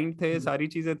 क्लाइंट थे, सारी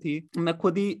चीजें थी, मैं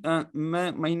खुद ही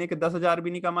मैं महीने के 10,000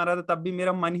 भी नहीं कमा रहा था, तब भी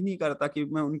मेरा मन ही नहीं करता कि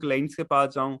मैं उन क्लाइंट्स के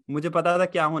पास जाऊं। मुझे पता था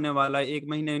क्या होने वाला है, 1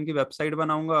 महीने उनकी वेबसाइट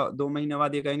बनाऊंगा, 2 महीने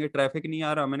बाद ये कहेंगे ट्रैफिक नहीं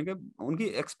आ रहा, मैंने कहा उनकी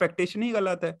एक्सपेक्टेशन ही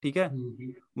गलत है, ठीक है।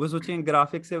 हम्म। वो सोचेंगे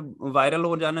ग्राफिक से वायरल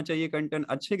हो जाना चाहिए कंटेंट,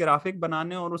 अच्छे ग्राफिक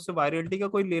बनाने और उससे वायरलिटी का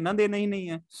कोई लेना देना ही नहीं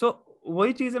है।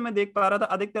 वही चीजें मैं देख पा रहा था,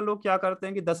 अधिकतर लोग क्या करते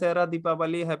हैं कि दशहरा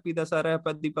दीपावली, हैप्पी दशहरा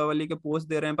हैप्पी दीपावली के पोस्ट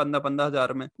दे रहे हैं 15-15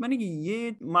 हजार में। मैंने कि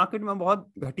ये मार्केट में बहुत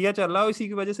घटिया चल रहा है, इसी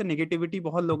की वजह से नेगेटिविटी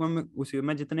बहुत लोगों में घुसी।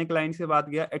 मैं जितने क्लाइंट से बात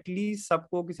किया एटलीस्ट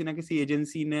सबको किसी ना किसी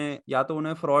एजेंसी ने या तो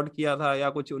उन्हें फ्रॉड किया था या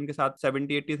कुछ उनके साथ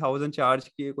 70-80 थाउजेंड चार्ज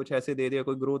किए, कुछ ऐसे दे दिया,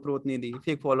 कोई ग्रोथ ग्रोथ नहीं दी,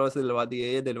 फेक फॉलोअर्स दिलवा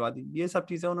दिए, ये दिलवा दी, ये सब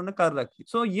चीजें उन्होंने कर रखी।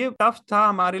 ये टफ था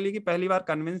हमारे लिए कि पहली बार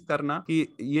कन्विंस करना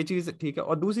कि ये चीज ठीक है।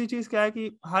 और दूसरी चीज क्या है कि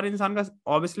हर इंसान का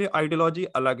ऑब्वियसली आइडियोलॉजी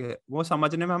अलग है, वो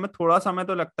समझने में हमें थोड़ा समय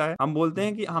तो लगता है। हम बोलते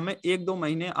हैं कि हमें 1-2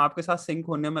 महीने आपके साथ सिंक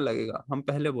होने में लगेगा, हम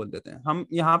पहले बोल देते हैं, हम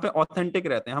यहाँ पे ऑथेंटिक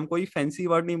रहते हैं, हम कोई फैंसी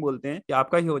वर्ड नहीं बोलते हैं कि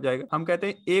आपका ही हो जाएगा, हम कहते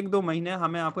हैं 1-2 महीने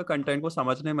हमें आपके कंटेंट को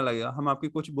समझने में लगेगा, हम आपकी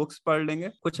कुछ बुक्स पढ़ लेंगे,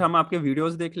 कुछ हम आपके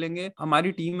वीडियोस देख लेंगे,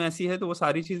 हमारी टीम ऐसी है तो वो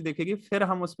सारी चीज देखेगी, फिर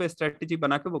हम उस पर स्ट्रेटेजी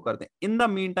बना के वो करते हैं। इन द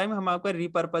मीन टाइम हम आपका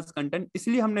रिपर्पस कंटेंट,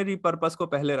 इसलिए हमने रिपर्पस को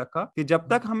पहले रखा कि जब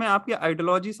तक हमें आपकी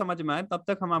आइडियोलॉजी समझ में आए तब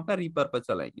तक हम आपका रिपर्पस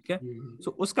चलाएंगे, ठीक है।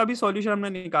 उसका भी सॉल्यूशन हमने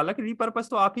निकाला कि रिपर्पस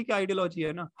तो आप ही की आइडियोलॉजी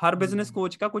है ना, हर बिजनेस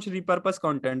कोच का कुछ रिपर्पस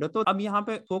कंटेंट है। तो अब यहाँ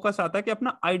पे फोकस आता है कि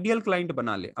अपना आइडियल क्लाइंट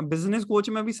बना ले। अब बिजनेस कोच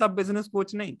में भी सब बिजनेस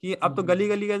कोच नहीं कि अब तो गली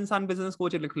गली का इंसान बिजनेस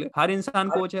कोच लिख ले, हर इंसान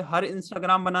कोच है, हर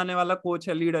इंस्टाग्राम बनाने वाला कोच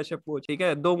है, लीडरशिप कोच, ठीक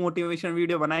है, 2 मोटिवेशन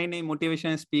वीडियो बनाई नहीं,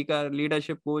 मोटिवेशन स्पीकर,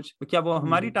 लीडरशिप कोच, क्या वो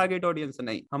हमारी टारगेट ऑडियंस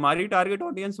नहीं। हमारी टारगेट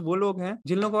ऑडियंस वो लोग हैं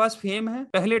जिन लोगों के पास फेम है,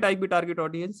 पहले टाइप की टारगेट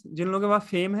ऑडियंस, जिन लोगों के पास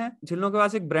फेम है, जिन लोगों के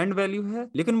पास एक ब्रांड वैल्यू है,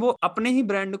 लेकिन वो अपने ही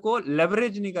ब्रांड को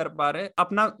लेवरेज नहीं कर पा रहे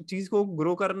अपना चीज को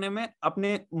ग्रो करने में,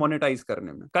 अपने मोनेटाइज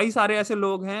करने में। कई सारे ऐसे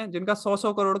लोग हैं जिनका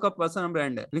 100-100 करोड़ का पर्सनल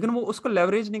ब्रांड है, लेकिन वो उसको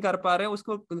लेवरेज नहीं कर पा रहे,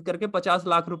 उसको करके 50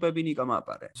 लाख रुपए भी नहीं कमा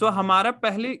पा रहे। हमारा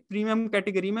पहले प्रीमियम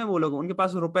कैटेगरी में वो लोग, उनके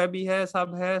पास रुपए भी है,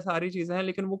 सब है, सारी चीजें हैं,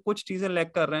 लेकिन वो कुछ चीजें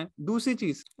लैक कर रहे हैं। दूसरी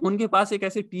चीज, उनके पास एक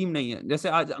ऐसी टीम नहीं है, जैसे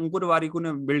आज अंकुर वारिकू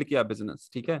ने बिल्ड किया बिजनेस,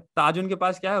 ठीक है, तो आज उनके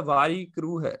पास क्या है, वारी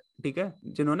क्रू है, ठीक है,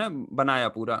 जिन्होंने बनाया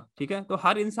पूरा, ठीक है। तो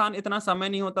हर इंसान इतना समय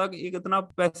नहीं होता कि एक इतना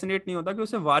पैशनेट नहीं होता कि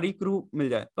उसे वारी क्रू मिल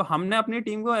जाए। तो हमने अपनी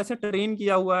टीम को ऐसे ट्रेन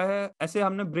किया हुआ है, ऐसे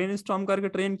हमने ब्रेनस्टॉर्म करके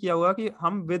ट्रेन किया हुआ कि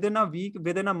हम within a week,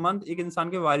 within a month एक इंसान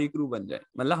के वारी क्रू बन जाए।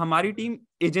 मतलब हमारी टीम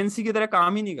एजेंसी की तरह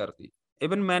काम ही नहीं करती,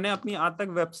 इवन मैंने अपनी आज तक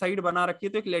वेबसाइट बना रखी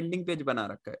है, तो एक लैंडिंग पेज बना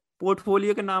रखा है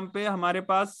पोर्टफोलियो के नाम पे। हमारे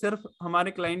पास सिर्फ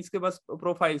हमारे क्लाइंट्स के बस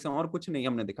प्रोफाइल्स हैं और कुछ नहीं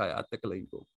हमने दिखाया आज तक क्लाइंट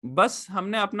को। बस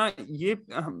हमने अपना ये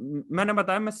मैंने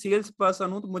बताया मैं सेल्स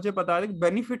पर्सन हूं, तो मुझे पता है कि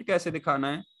बेनिफिट कैसे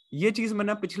दिखाना है। ये चीज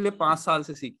मैंने पिछले 5 साल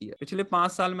से सीखी है। पिछले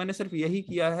 5 साल मैंने सिर्फ यही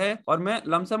किया है, और मैं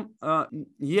लमसम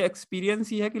ये एक्सपीरियंस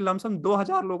ही है कि लमसम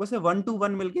 2000 लोगों से 1 to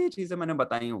 1 मिलके ये चीजें मैंने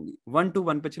बताई होंगी 1 to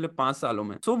 1 पिछले 5 सालों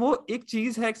में। सो वो एक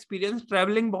चीज है एक्सपीरियंस।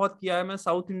 ट्रैवलिंग बहुत किया है मैं,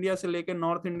 साउथ इंडिया से लेके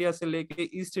नॉर्थ इंडिया से लेके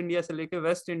ईस्ट इंडिया से लेके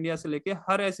वेस्ट इंडिया से लेके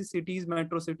हर ऐसी सिटीज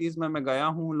मेट्रो सिटीज में मैं गया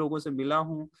हूँ, लोगों से मिला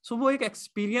हूँ। सो वो एक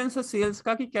एक्सपीरियंस है सेल्स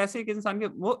का कि कैसे एक इंसान के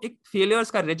वो एक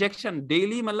फेलियर्स का रिजेक्शन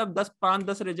डेली, मतलब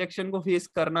 10 रिजेक्शन को फेस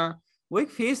करना, वो एक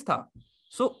फेस था।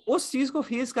 सो उस चीज को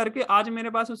फेस करके आज मेरे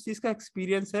पास उस चीज का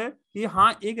एक्सपीरियंस है कि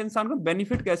हाँ एक इंसान को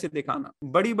बेनिफिट कैसे दिखाना।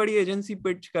 बड़ी बड़ी एजेंसी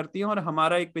पिच करती है और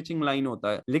हमारा एक पिचिंग लाइन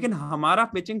होता है, लेकिन हमारा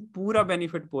पिचिंग पूरा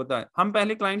बेनिफिट होता है। हम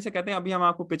पहले क्लाइंट से कहते हैं अभी हम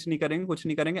आपको पिच नहीं करेंगे, कुछ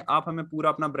नहीं करेंगे, आप हमें पूरा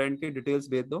अपना ब्रांड के डिटेल्स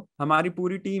भेज दो। हमारी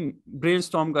पूरी टीम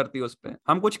ब्रेनस्टॉर्म करती है उस पर,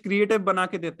 हम कुछ क्रिएटिव बना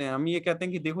के देते हैं। हम ये कहते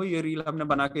हैं कि देखो ये रील हमने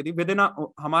बना के दी, विद इन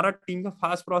हमारा टीम का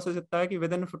फास्ट प्रोसेस इतना है कि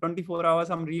विद इन 24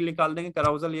 आवर्स हम रील निकाल देंगे,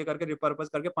 कराउजल ये करके रिपर्पस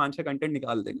करके 5-6 कंटेंट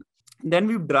निकाल देंगे। Then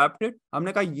we draft it.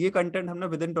 हमने कहा ये कंटेंट हमने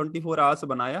विद इन 24 आवर्स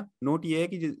बनाया। नोट ये है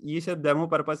कि ये सिर्फ डेमो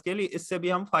पर्पस के लिए, इससे भी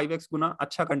हम 5x गुना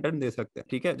अच्छा कंटेंट दे सकते हैं,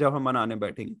 ठीक है, जब हम बनाने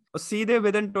बैठेंगे। और सीधे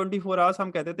विद इन 24 आवर्स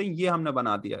हम कहते थे ये हमने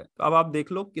बना दिया है। तो अब आप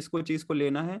देख लो किसको चीज को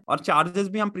लेना है। और चार्जेस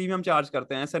भी हम प्रीमियम चार्ज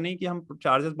करते हैं, ऐसा नहीं कि हम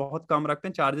चार्जेस बहुत कम रखते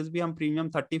हैं। चार्जेस भी हम प्रीमियम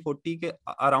 30-40 के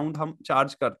अराउंड हम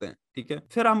चार्ज करते हैं, ठीक है।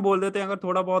 फिर हम बोल देते हैं अगर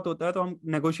थोड़ा बहुत होता है तो हम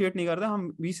नेगोशिएट नहीं करते।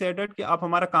 हम वी सेड इट कि आप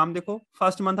हमारा काम देखो,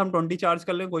 फर्स्ट मंथ हम 20 चार्ज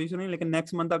कर लेंगे, कोई इशू नहीं, लेकिन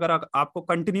नेक्स्ट मंथ अगर आपको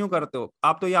कंटिन्यू करते हो,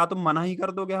 आप तो या तो मना ही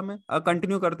कर दोगे हमें, अगर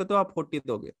कंटिन्यू करते तो आप 40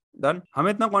 दोगे। डन। हमें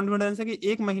इतना कॉन्फिडेंस है कि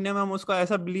एक महीने में हम उसको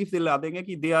ऐसा बिलीफ दिला देंगे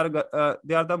कि they are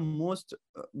the most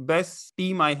best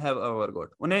team I have ever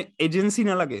got. उन्हें एजेंसी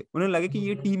ना लगे, उन्हें लगे कि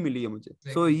ये टीम मिली है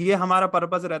मुझे। सो ये हमारा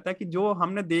पर्पस रहता है कि जो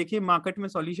हमने देखे मार्केट में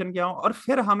सॉल्यूशन किया हो। और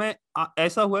फिर हमें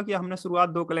ऐसा हुआ कि हमने शुरुआत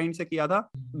 2 क्लाइंट से किया था,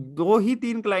 2 ही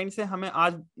 3 क्लाइंट से हमें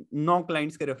आज 9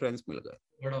 क्लाइंट्स के रेफरेंस मिल गए।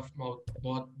 वर्ड ऑफ माउथ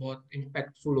बहुत बहुत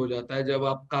इम्पैक्टफुल हो जाता है जब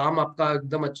आप काम आपका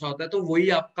एकदम अच्छा होता है, तो वही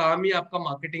आप काम ही आपका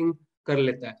मार्केटिंग कर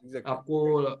लेता है। Exactly.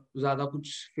 आपको ज्यादा कुछ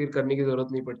फिर करने की जरूरत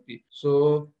नहीं पड़ती। सो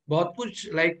बहुत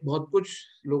कुछ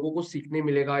लोगों को सीखने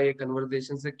मिलेगा ये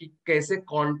कन्वर्सेशन से कि कैसे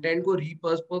कंटेंट को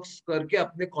रिपर्पस करके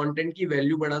अपने कंटेंट की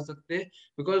वैल्यू बढ़ा सकते हैं।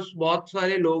 बिकॉज बहुत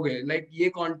सारे लोग हैं ये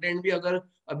कंटेंट भी अगर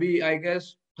अभी आई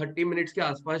गेस 30 मिनट्स के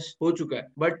आसपास हो चुका है,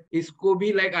 बट इसको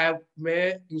भी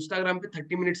मैं इंस्टाग्राम पे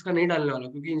 30 मिनट्स का नहीं डालने वाला,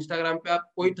 क्योंकि इंस्टाग्राम पे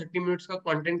आप कोई 30 मिनट्स का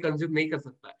कंटेंट कंज्यूम नहीं कर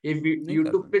सकता। ये नहीं कर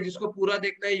यूट्यूब पे सकते। जिसको पूरा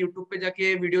देखना है यूट्यूब पे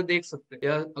जाके वीडियो देख सकते हैं,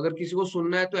 या अगर किसी को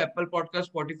सुनना है तो एप्पल पॉडकास्ट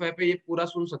स्पॉटिफाई पे ये पूरा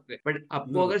सुन सकते हैं। बट आपको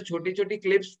बिल्कुल। अगर छोटी छोटी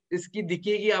क्लिप्स इसकी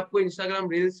दिखेगी आपको इंस्टाग्राम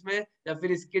रील्स में, या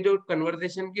फिर इसके जो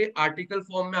कन्वर्सेशन के आर्टिकल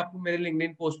फॉर्म में आपको मेरे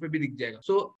लिंक्डइन पोस्ट पे भी दिख जाएगा।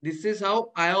 So this is how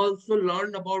I also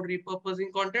learn about repurposing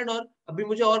content. और अभी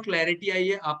मुझे और क्लैरिटी आई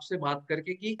है आपसे बात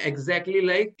करके कि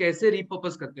एग्जैक्टली कैसे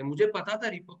रिपर्पस करते हैं। मुझे पता था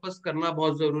रिपर्पस करना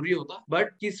बहुत जरूरी होता, बट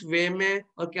किस वे में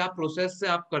और क्या प्रोसेस से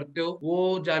आप करते हो वो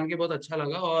जान के बहुत अच्छा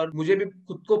लगा, और मुझे भी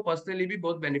खुद को पर्सनली भी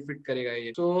बहुत बेनिफिट करेगा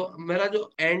ये। तो मेरा जो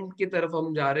एंड की तरफ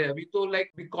हम जा रहे हैं अभी, तो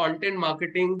कंटेंट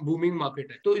मार्केटिंग बूमिंग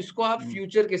मार्केट है, तो इसको आप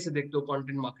फ्यूचर कैसे देखते हो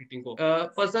कंटेंट मार्केटिंग को?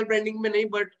 पर्सनल ब्रांडिंग में नहीं,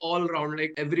 but all round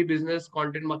every business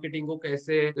content marketing को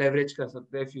कैसे लेवरेज कर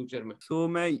सकते हैं फ्यूचर में? सो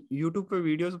मैं यूट्यूब पे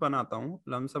वीडियोस बनाता हूँ,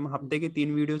 लमसम हफ्ते की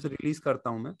 3 वीडियोस रिलीज करता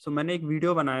हूँ मैं। सो मैंने एक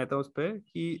वीडियो बनाया था उस पे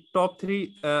कि top 3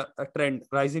 trend,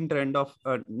 rising trend of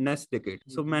next decade.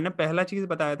 So मैंने पहला चीज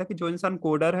बताया था कि जो इंसान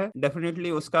कोडर है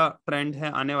डेफिनेटली उसका ट्रेंड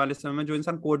है आने वाले समय में। जो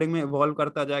इंसान कोडिंग में इवॉल्व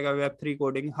करता जाएगा, Web3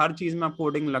 कोडिंग, हर चीज में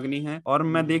कोडिंग लगनी है। और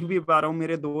मैं देख भी पा रहा हूँ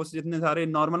मेरे दोस्त जितने सारे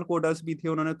नॉर्मल कोडर्स भी थे,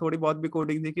 उन्होंने थोड़ी बहुत भी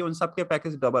कोडिंग देखी, उन सबके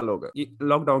पैकेज डबल हो गए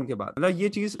लॉकडाउन के बाद। मतलब ये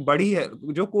चीज बड़ी है।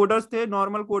 जो कोडर्स थे,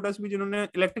 नॉर्मल कोडर्स भी जिन्होंने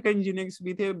इलेक्ट्रिकल इंजीनियरिंग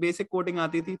भी थे, बेसिक कोडिंग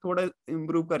आती थी, थोड़ा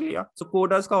इंप्रूव कर लिया। सो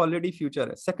कोडर्स का ऑलरेडी फ्यूचर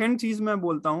है। सेकंड चीज मैं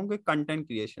बोलता हूँ कि कंटेंट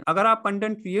क्रिएशन। अगर आप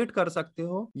कंटेंट क्रिएट कर सकते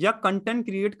हो या कंटेंट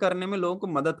क्रिएट करने में लोगों को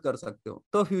मदद कर सकते हो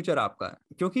तो फ्यूचर आपका है।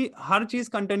 क्योंकि हर चीज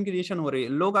कंटेंट क्रिएशन हो रही है।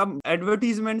 लोग अब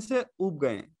एडवर्टीजमेंट से ऊब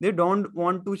गए। They don't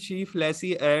want to see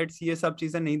flashy ads, ये सब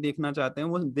चीजें नहीं देखना चाहते हैं।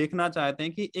 वो देखना चाहते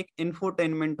हैं कि एक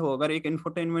इंफोटेनमेंट हो। अगर एक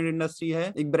इंफोटेनमेंट इंडस्ट्री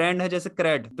है, एक ब्रांड है जैसे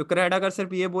क्रेड, तो क्रेड अगर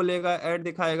सिर्फ ये बोलेगा, एड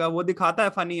दिखाएगा, वो दिखाता है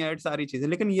फनी एड सारी चीजें,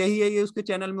 लेकिन यही है ये उसके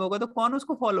चैनल में होगा तो कौन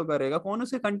उसको फॉलो करेगा, कौन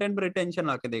उसे कंटेंट पर अटेंशन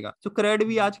ला के देगा। तो क्रेड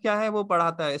भी आज क्या है, वो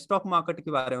पढ़ाता है स्टॉक मार्केट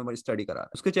के बारे में स्टडी करा,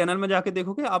 उसके चैनल में जाके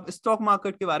देखोगे आप, स्टॉक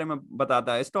मार्केट के बारे में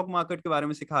बताता है, स्टॉक मार्केट के बारे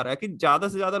में सिखा रहा है कि ज्यादा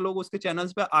से ज्यादा लोग उसके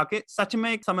चैनल्स पे आके सच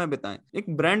में एक समय बिताएं,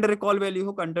 एक ब्रांड रिकॉल वैल्यू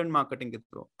हो कंटेंट मार्केटिंग के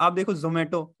थ्रू। आप देखो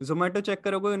जोमेटो चेक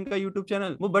करोगे उनका यूट्यूब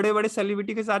चैनल, वो बड़े बड़े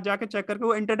सेलिब्रिटी के साथ जाके चेक करके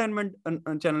वो एंटरटेनमेंट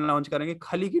चैनल लॉन्च करेंगे,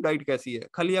 खली की डाइट कैसी है,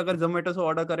 खली अगर जोमेटो से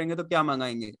ऑर्डर करेंगे तो क्या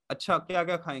मंगाएंगे, अच्छा क्या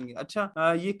क्या खाएंगे,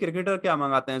 अच्छा ये क्रिकेटर क्या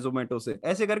मंगाते हैं जोमेटो से,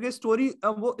 ऐसे करके स्टोरी,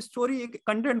 वो स्टोरी एक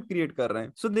कंटेंट क्रिएट कर रहे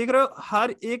हैं। सो देख रहे हो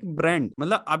हर एक ब्रांड,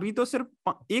 मतलब अभी तो सिर्फ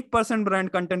 1% ब्रांड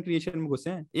कंटेंट क्रिएशन में घुसे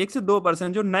हैं, 1 से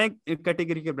 2% जो नए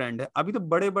कैटेगरी के ब्रांड है। अभी तो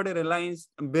बड़े बड़े रिलायंस,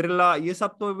 बिरला, ये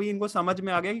सब तो भी इनको समझ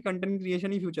में आ गया कि कंटेंट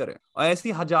क्रिएशन ही फ्यूचर है, और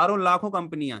ऐसी हजारों लाखों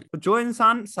कंपनियां हैं। तो जो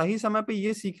इंसान सही समय पे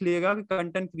ये सीख लेगा कि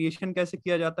कंटेंट क्रिएशन कैसे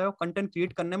किया जाता है और कंटेंट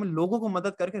क्रिएट करने में लोगों को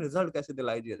मदद करके रिजल्ट कैसे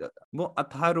दिलाई दिया जाता है, वो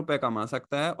अथाह रुपए कमा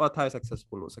सकता है और अथाह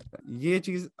सक्सेसफुल हो सकता है। ये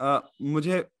चीज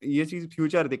मुझे ये चीज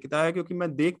फ्यूचर दिखता है, क्योंकि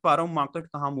मैं देख पा रहा हूँ मार्केट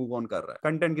कहाँ मूव ऑन कर रहा है,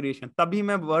 कंटेंट क्रिएशन। तभी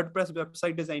मैं वर्डप्रेस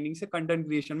वेबसाइट डिजाइनिंग से कंटेंट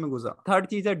क्रिएशन में घुसा। थर्ड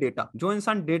चीज है डेटा। जो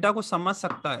इंसान डेटा को समझ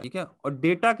सकता है, ठीक है, और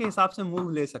डेटा के हिसाब से मूव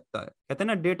ले सकता है, कहते हैं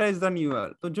ना data is the new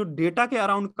oil. तो जो डेटा के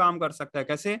अराउंड काम कर सकता है,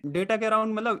 कैसे डेटा के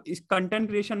अराउंड, मतलब इस कंटेंट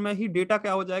क्रिएशन में ही डेटा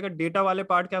क्या हो जाएगा, डेटा वाले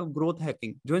पार्ट क्या, ग्रोथ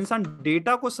हैकिंग। जो इंसान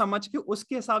डेटा को समझ के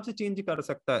उसके हिसाब से चेंज कर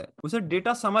सकता है, उसे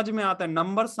डेटा समझ में आता है,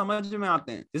 नंबर समझ में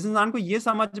आते हैं। जिस इंसान को ये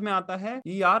समझ में आता है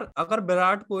कि यार अगर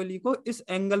विराट कोहली को इस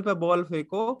एंगल पे बॉल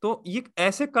फेंको तो ये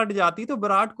ऐसे कट जाती, तो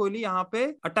विराट कोहली यहाँ पे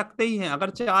अटकते ही हैं, अगर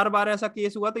 4 बार ऐसा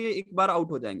केस हुआ तो ये 1 बार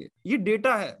आउट हो जाएंगे। ये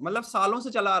डेटा है, मतलब सालों से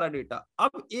चला आ रहा डेटा।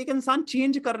 अब एक इंसान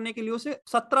चेंज करने के लिए उसे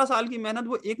 17 साल की मेहनत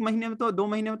वो 1 महीने में तो 2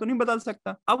 महीने में तो नहीं बदल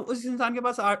सकता। अब उस इंसान के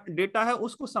पास डेटा है,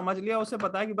 उसको समझ लिया, उसे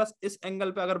पता है कि बस इस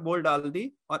एंगल पे अगर बॉल डाल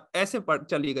दी और ऐसे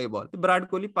चली गई बॉल, तो विराट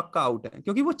कोहली पक्का आउट है,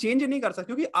 क्योंकि वो चेंज नहीं कर सकता,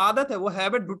 क्योंकि आदत है, वो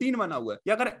हैबिट, रूटीन बना हुआ है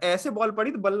कि अगर ऐसे बॉल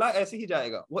पड़ी तो बल्ला ऐसे ही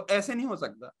जाएगा, वो ऐसे नहीं हो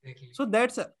सकता। सो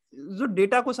दैट्स, जो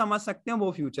डेटा को समझ सकते हैं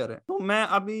वो फ्यूचर है। तो मैं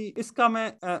अभी इसका मैं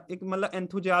एक मतलब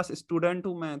एंथुजियास्ट स्टूडेंट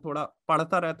हूँ, मैं थोड़ा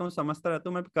पढ़ता रहता हूँ, समझता रहता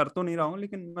हूँ, मैं कर तो नहीं रहा हूँ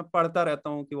लेकिन मैं पढ़ता रहता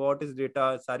हूँ कि व्हाट इज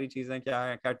डेटा, सारी चीजें क्या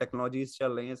है, क्या टेक्नोलॉजीज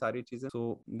चल रही हैं, सारी चीजें।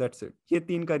 So that's it. ये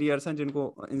 3 करियर्स हैं जिनको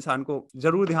इंसान को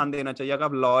जरूर ध्यान देना चाहिए। अगर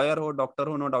आप लॉयर हो, डॉक्टर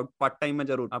हो, नो डाउट पार्ट टाइम में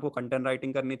जरूर आपको कंटेंट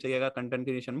राइटिंग करनी चाहिए, कंटेंट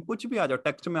क्रिएशन में कुछ भी आ जाओ,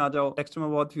 टेक्स्ट में आ जाओ, टेक्स्ट में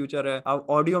बहुत फ्यूचर है। आप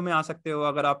ऑडियो में आ सकते हो,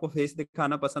 अगर आपको फेस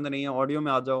दिखाना पसंद नहीं है ऑडियो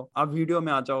में आ जाओ, आप वीडियो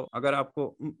में आ जाओ। अगर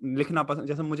आपको लिखना पसंद,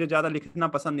 जैसे मुझे ज्यादा लिखना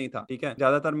पसंद नहीं था, ठीक है,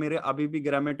 ज्यादातर मेरे अभी भी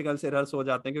ग्रामेटिकल एरर्स हो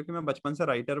जाते हैं क्योंकि मैं बचपन से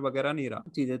राइटर वगैरह नहीं रहा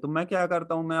चीजें। तो मैं क्या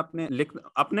करता हूँ, मैं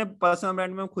अपने पर्सनल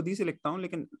ब्रांड में खुद ही से लिखता हूँ,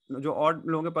 लेकिन जो और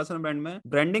लोगों के पर्सनल ब्रांड में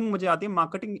ब्रांडिंग मुझे आती है,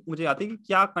 मार्केटिंग मुझे आती है कि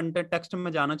क्या कंटेंट टेक्स्ट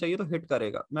में जाना चाहिए तो हिट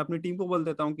करेगा। मैं अपनी टीम को बोल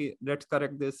देता हूँ कि लेट्स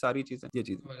करेक्ट दिस, सारी चीजें, ये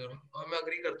चीज। और मैं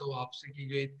अग्री करता हूँ आपसे कि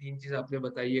जो ये 3 चीज आपने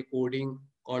बताई है, कोडिंग,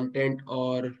 कंटेंट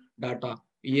और डाटा,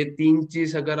 ये 3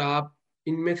 चीज अगर आप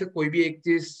इनमें से कोई भी एक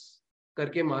चीज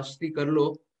करके मास्टरी कर लो,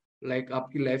 लाइक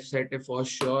आपकी लाइफ सेट है फॉर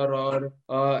श्योर।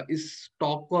 और इस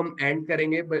टॉक को हम एंड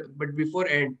करेंगे, बट बिफोर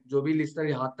एंड जो भी लिस्टर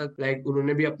यहाँ तक लाइक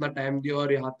उन्होंने भी अपना टाइम दिया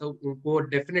और यहाँ तक उनको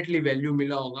डेफिनेटली वैल्यू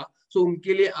मिला होगा, सो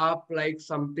उनके लिए आप लाइक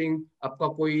समथिंग, आपका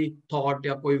कोई थॉट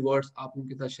या कोई वर्ड्स आप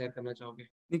उनके साथ शेयर करना चाहोगे?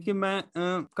 देखिए मैं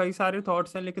कई सारे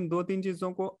थॉट्स हैं, लेकिन 2-3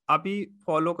 चीजों को अभी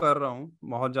फॉलो कर रहा हूँ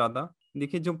बहुत ज्यादा।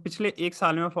 देखिए जो पिछले 1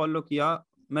 साल में फॉलो किया,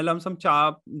 मैं लमसम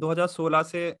 2016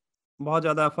 से बहुत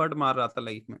ज्यादा एफर्ट मार रहा था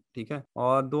लाइफ में, ठीक है,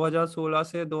 और 2016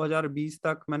 से 2020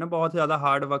 तक मैंने बहुत ज्यादा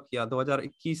हार्ड वर्क किया,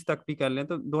 2021 तक भी कर लें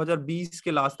तो 2020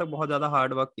 के लास्ट तक बहुत ज्यादा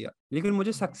हार्ड वर्क किया, लेकिन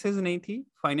मुझे सक्सेस नहीं थी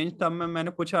फाइनेंस टर्म में।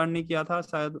 मैंने कुछ अर्न नहीं किया था,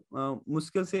 शायद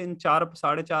मुश्किल से इन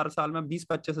 4-4.5 साल में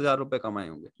 20-25 हजार रुपए कमाए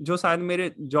होंगे, जो शायद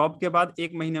मेरे जॉब के बाद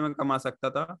 1 महीने में कमा सकता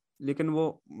था। लेकिन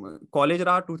वो कॉलेज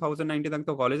रहा 2019 तक,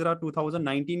 तो कॉलेज रहा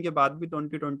 2019 के बाद भी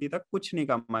 2020 तक कुछ नहीं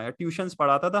कमाया। ट्यूशंस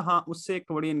पढ़ाता था, हाँ उससे एक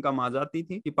थोड़ी इनकम आ जाती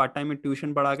थी कि पार्ट टाइम में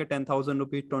ट्यूशन पढ़ा के 10,000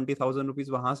 रुपीज 20,000 रुपीज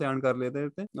वहां से अर्न कर लेते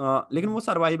थे, लेकिन वो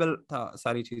सर्वाइवल था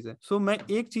सारी चीजें। सो मैं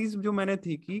एक चीज जो मैंने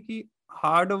थी कि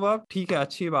हार्ड वर्क ठीक है,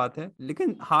 अच्छी बात है,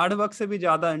 लेकिन हार्ड वर्क से भी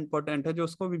ज्यादा इंपॉर्टेंट है, जो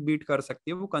उसको भी बीट कर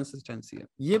सकती है, वो कंसिस्टेंसी है।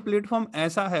 ये प्लेटफॉर्म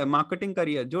ऐसा है मार्केटिंग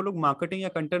करियर, जो लोग मार्केटिंग या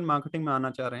कंटेंट मार्केटिंग में आना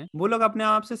चाह रहे हैं वो लोग अपने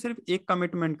आप से सिर्फ एक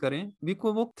कमिटमेंट करें,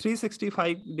 वीको वो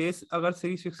 365 डेज, अगर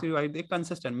 365 डे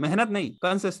कंसिस्टेंट मेहनत नहीं,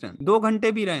 कंसिस्टेंट 2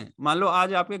 घंटे भी रहें। मान लो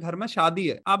आज आपके घर में शादी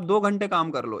है, आप 2 घंटे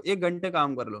काम कर लो, 1 घंटे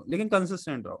काम कर लो, लेकिन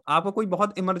कंसिस्टेंट रहो। आपको कोई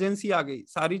बहुत इमरजेंसी आ गई,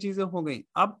 सारी चीजें हो गई,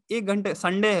 आप 1 घंटे,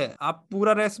 संडे है आप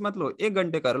पूरा रेस्ट मत लो, 1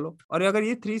 घंटे कर लो। और अगर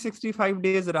ये 365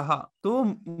 डेज रहा तो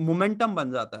मोमेंटम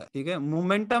बन जाता है, ठीक है।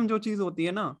 मोमेंटम जो चीज होती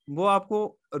है ना, वो आपको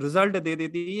रिजल्ट दे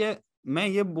देती है। मैं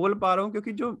ये बोल पा रहा हूँ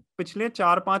क्योंकि जो पिछले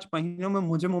 4-5 महीनों में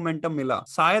मुझे मोमेंटम मिला,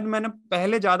 शायद मैंने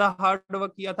पहले ज्यादा हार्ड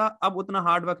वर्क किया था, अब उतना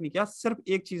हार्ड वर्क नहीं किया, सिर्फ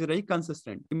एक चीज रही,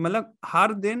 कंसिस्टेंट। मतलब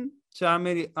हर दिन चाहे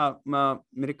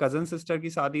मेरी कजन सिस्टर की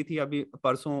शादी थी अभी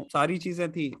परसों, सारी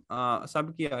चीजें थी,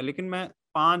 सब किया, लेकिन मैं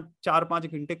 4-5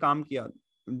 घंटे काम किया,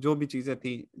 जो भी चीजें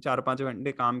थी 4-5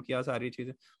 घंटे काम किया, सारी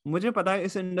चीजें। मुझे पता है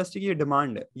इस इंडस्ट्री की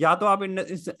डिमांड है, या तो आप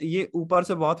ये ऊपर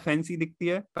से बहुत फैंसी दिखती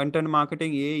है, कंटेंट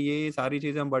मार्केटिंग, ये सारी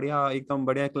चीजें बढ़िया, एकदम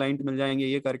बढ़िया क्लाइंट मिल जाएंगे,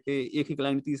 ये करके एक ही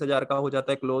क्लाइंट 30,000 का हो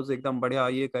जाता है क्लोज, एकदम बढ़िया,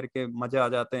 ये करके मजे आ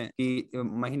जाते हैं कि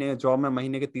महीने जॉब में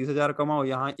महीने के 30,000 कमाओ,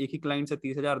 यहाँ एक ही क्लाइंट से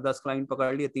 30,000, 10 क्लाइंट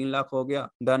पकड़ लिए, 3 लाख हो गया,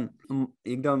 डन।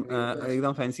 एकदम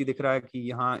एकदम फैंसी दिख रहा है कि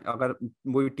यहाँ अगर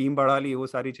वो टीम बढ़ा ली, वो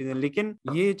सारी चीजें, लेकिन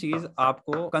ये चीज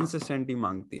आपको कंसिस्टेंटली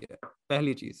मांगती है,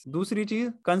 पहली चीज। दूसरी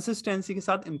चीज, कंसिस्टेंसी के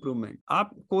साथ इंप्रूवमेंट। आप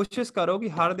कोशिश करो कि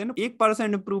हर दिन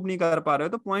 1% इंप्रूव नहीं कर पा रहे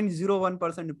हो तो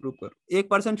 0.01% इंप्रूव करो।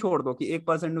 1% छोड़ दो कि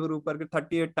 1% इंप्रूव करके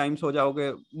 38 टाइम्स हो जाओगे,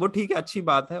 वो ठीक है, अच्छी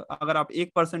बात है, अगर आप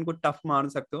 1% को टफ मान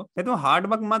सकते हो, नहीं तो हार्ड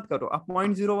वर्क मत करो, आप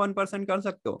 0.01% कर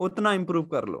सकते हो, उतना इंप्रूव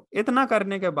कर लो। इतना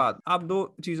करने के बाद आप दो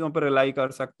चीजों पर रिलाई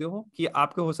कर सकते हो कि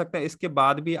आपके हो सकता है इसके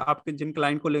बाद भी आपके जिन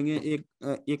क्लाइंट को लेंगे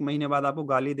एक महीने बाद आपको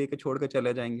गाली दे के छोड़ के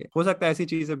चले जाएंगे, हो सकता है ऐसी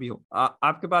चीजें भी हो,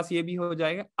 आपके पास ये भी हो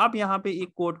जाएगा। अब यहाँ पे एक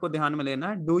कोट को ध्यान में लेना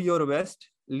है, do your best,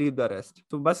 leave the rest.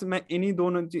 तो बस मैं इन्हीं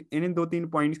 2-3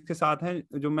 पॉइंट्स के साथ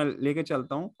हैं जो मैं लेके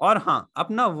चलता हूँ। और हाँ,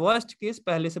 अपना वर्स्ट केस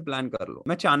पहले से प्लान कर लो।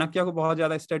 मैं चाणक्य को बहुत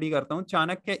ज्यादा स्टडी करता हूँ,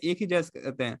 चाणक्य एक ही जैसे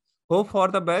कहते हैं, hope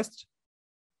for the best,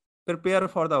 prepare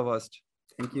for the worst.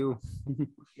 Thank you.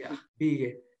 ठीक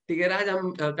है, ठीक है राज,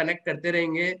 हम कनेक्ट करते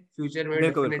रहेंगे फ्यूचर में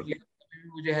बिल्कुल बिल्कुल। डेफिनेटली।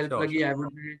 मुझे हेल्प श्योर लगी, sure. I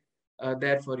would be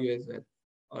there for you as well.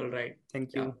 Alright,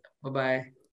 thank या, you. Bye bye.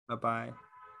 Bye bye.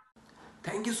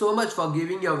 Thank you so much for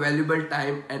giving your valuable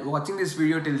time and watching this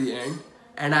video till the end.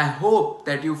 And I hope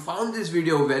that you found this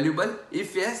video valuable.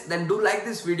 If yes, then do like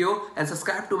this video and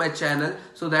subscribe to my channel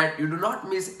so that you do not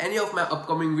miss any of my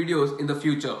upcoming videos in the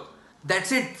future.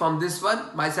 That's it from this one.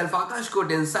 Myself Akash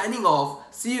Kotin signing off.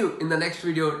 See you in the next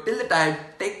video. Till the time,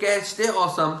 take care, stay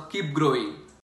awesome, keep growing.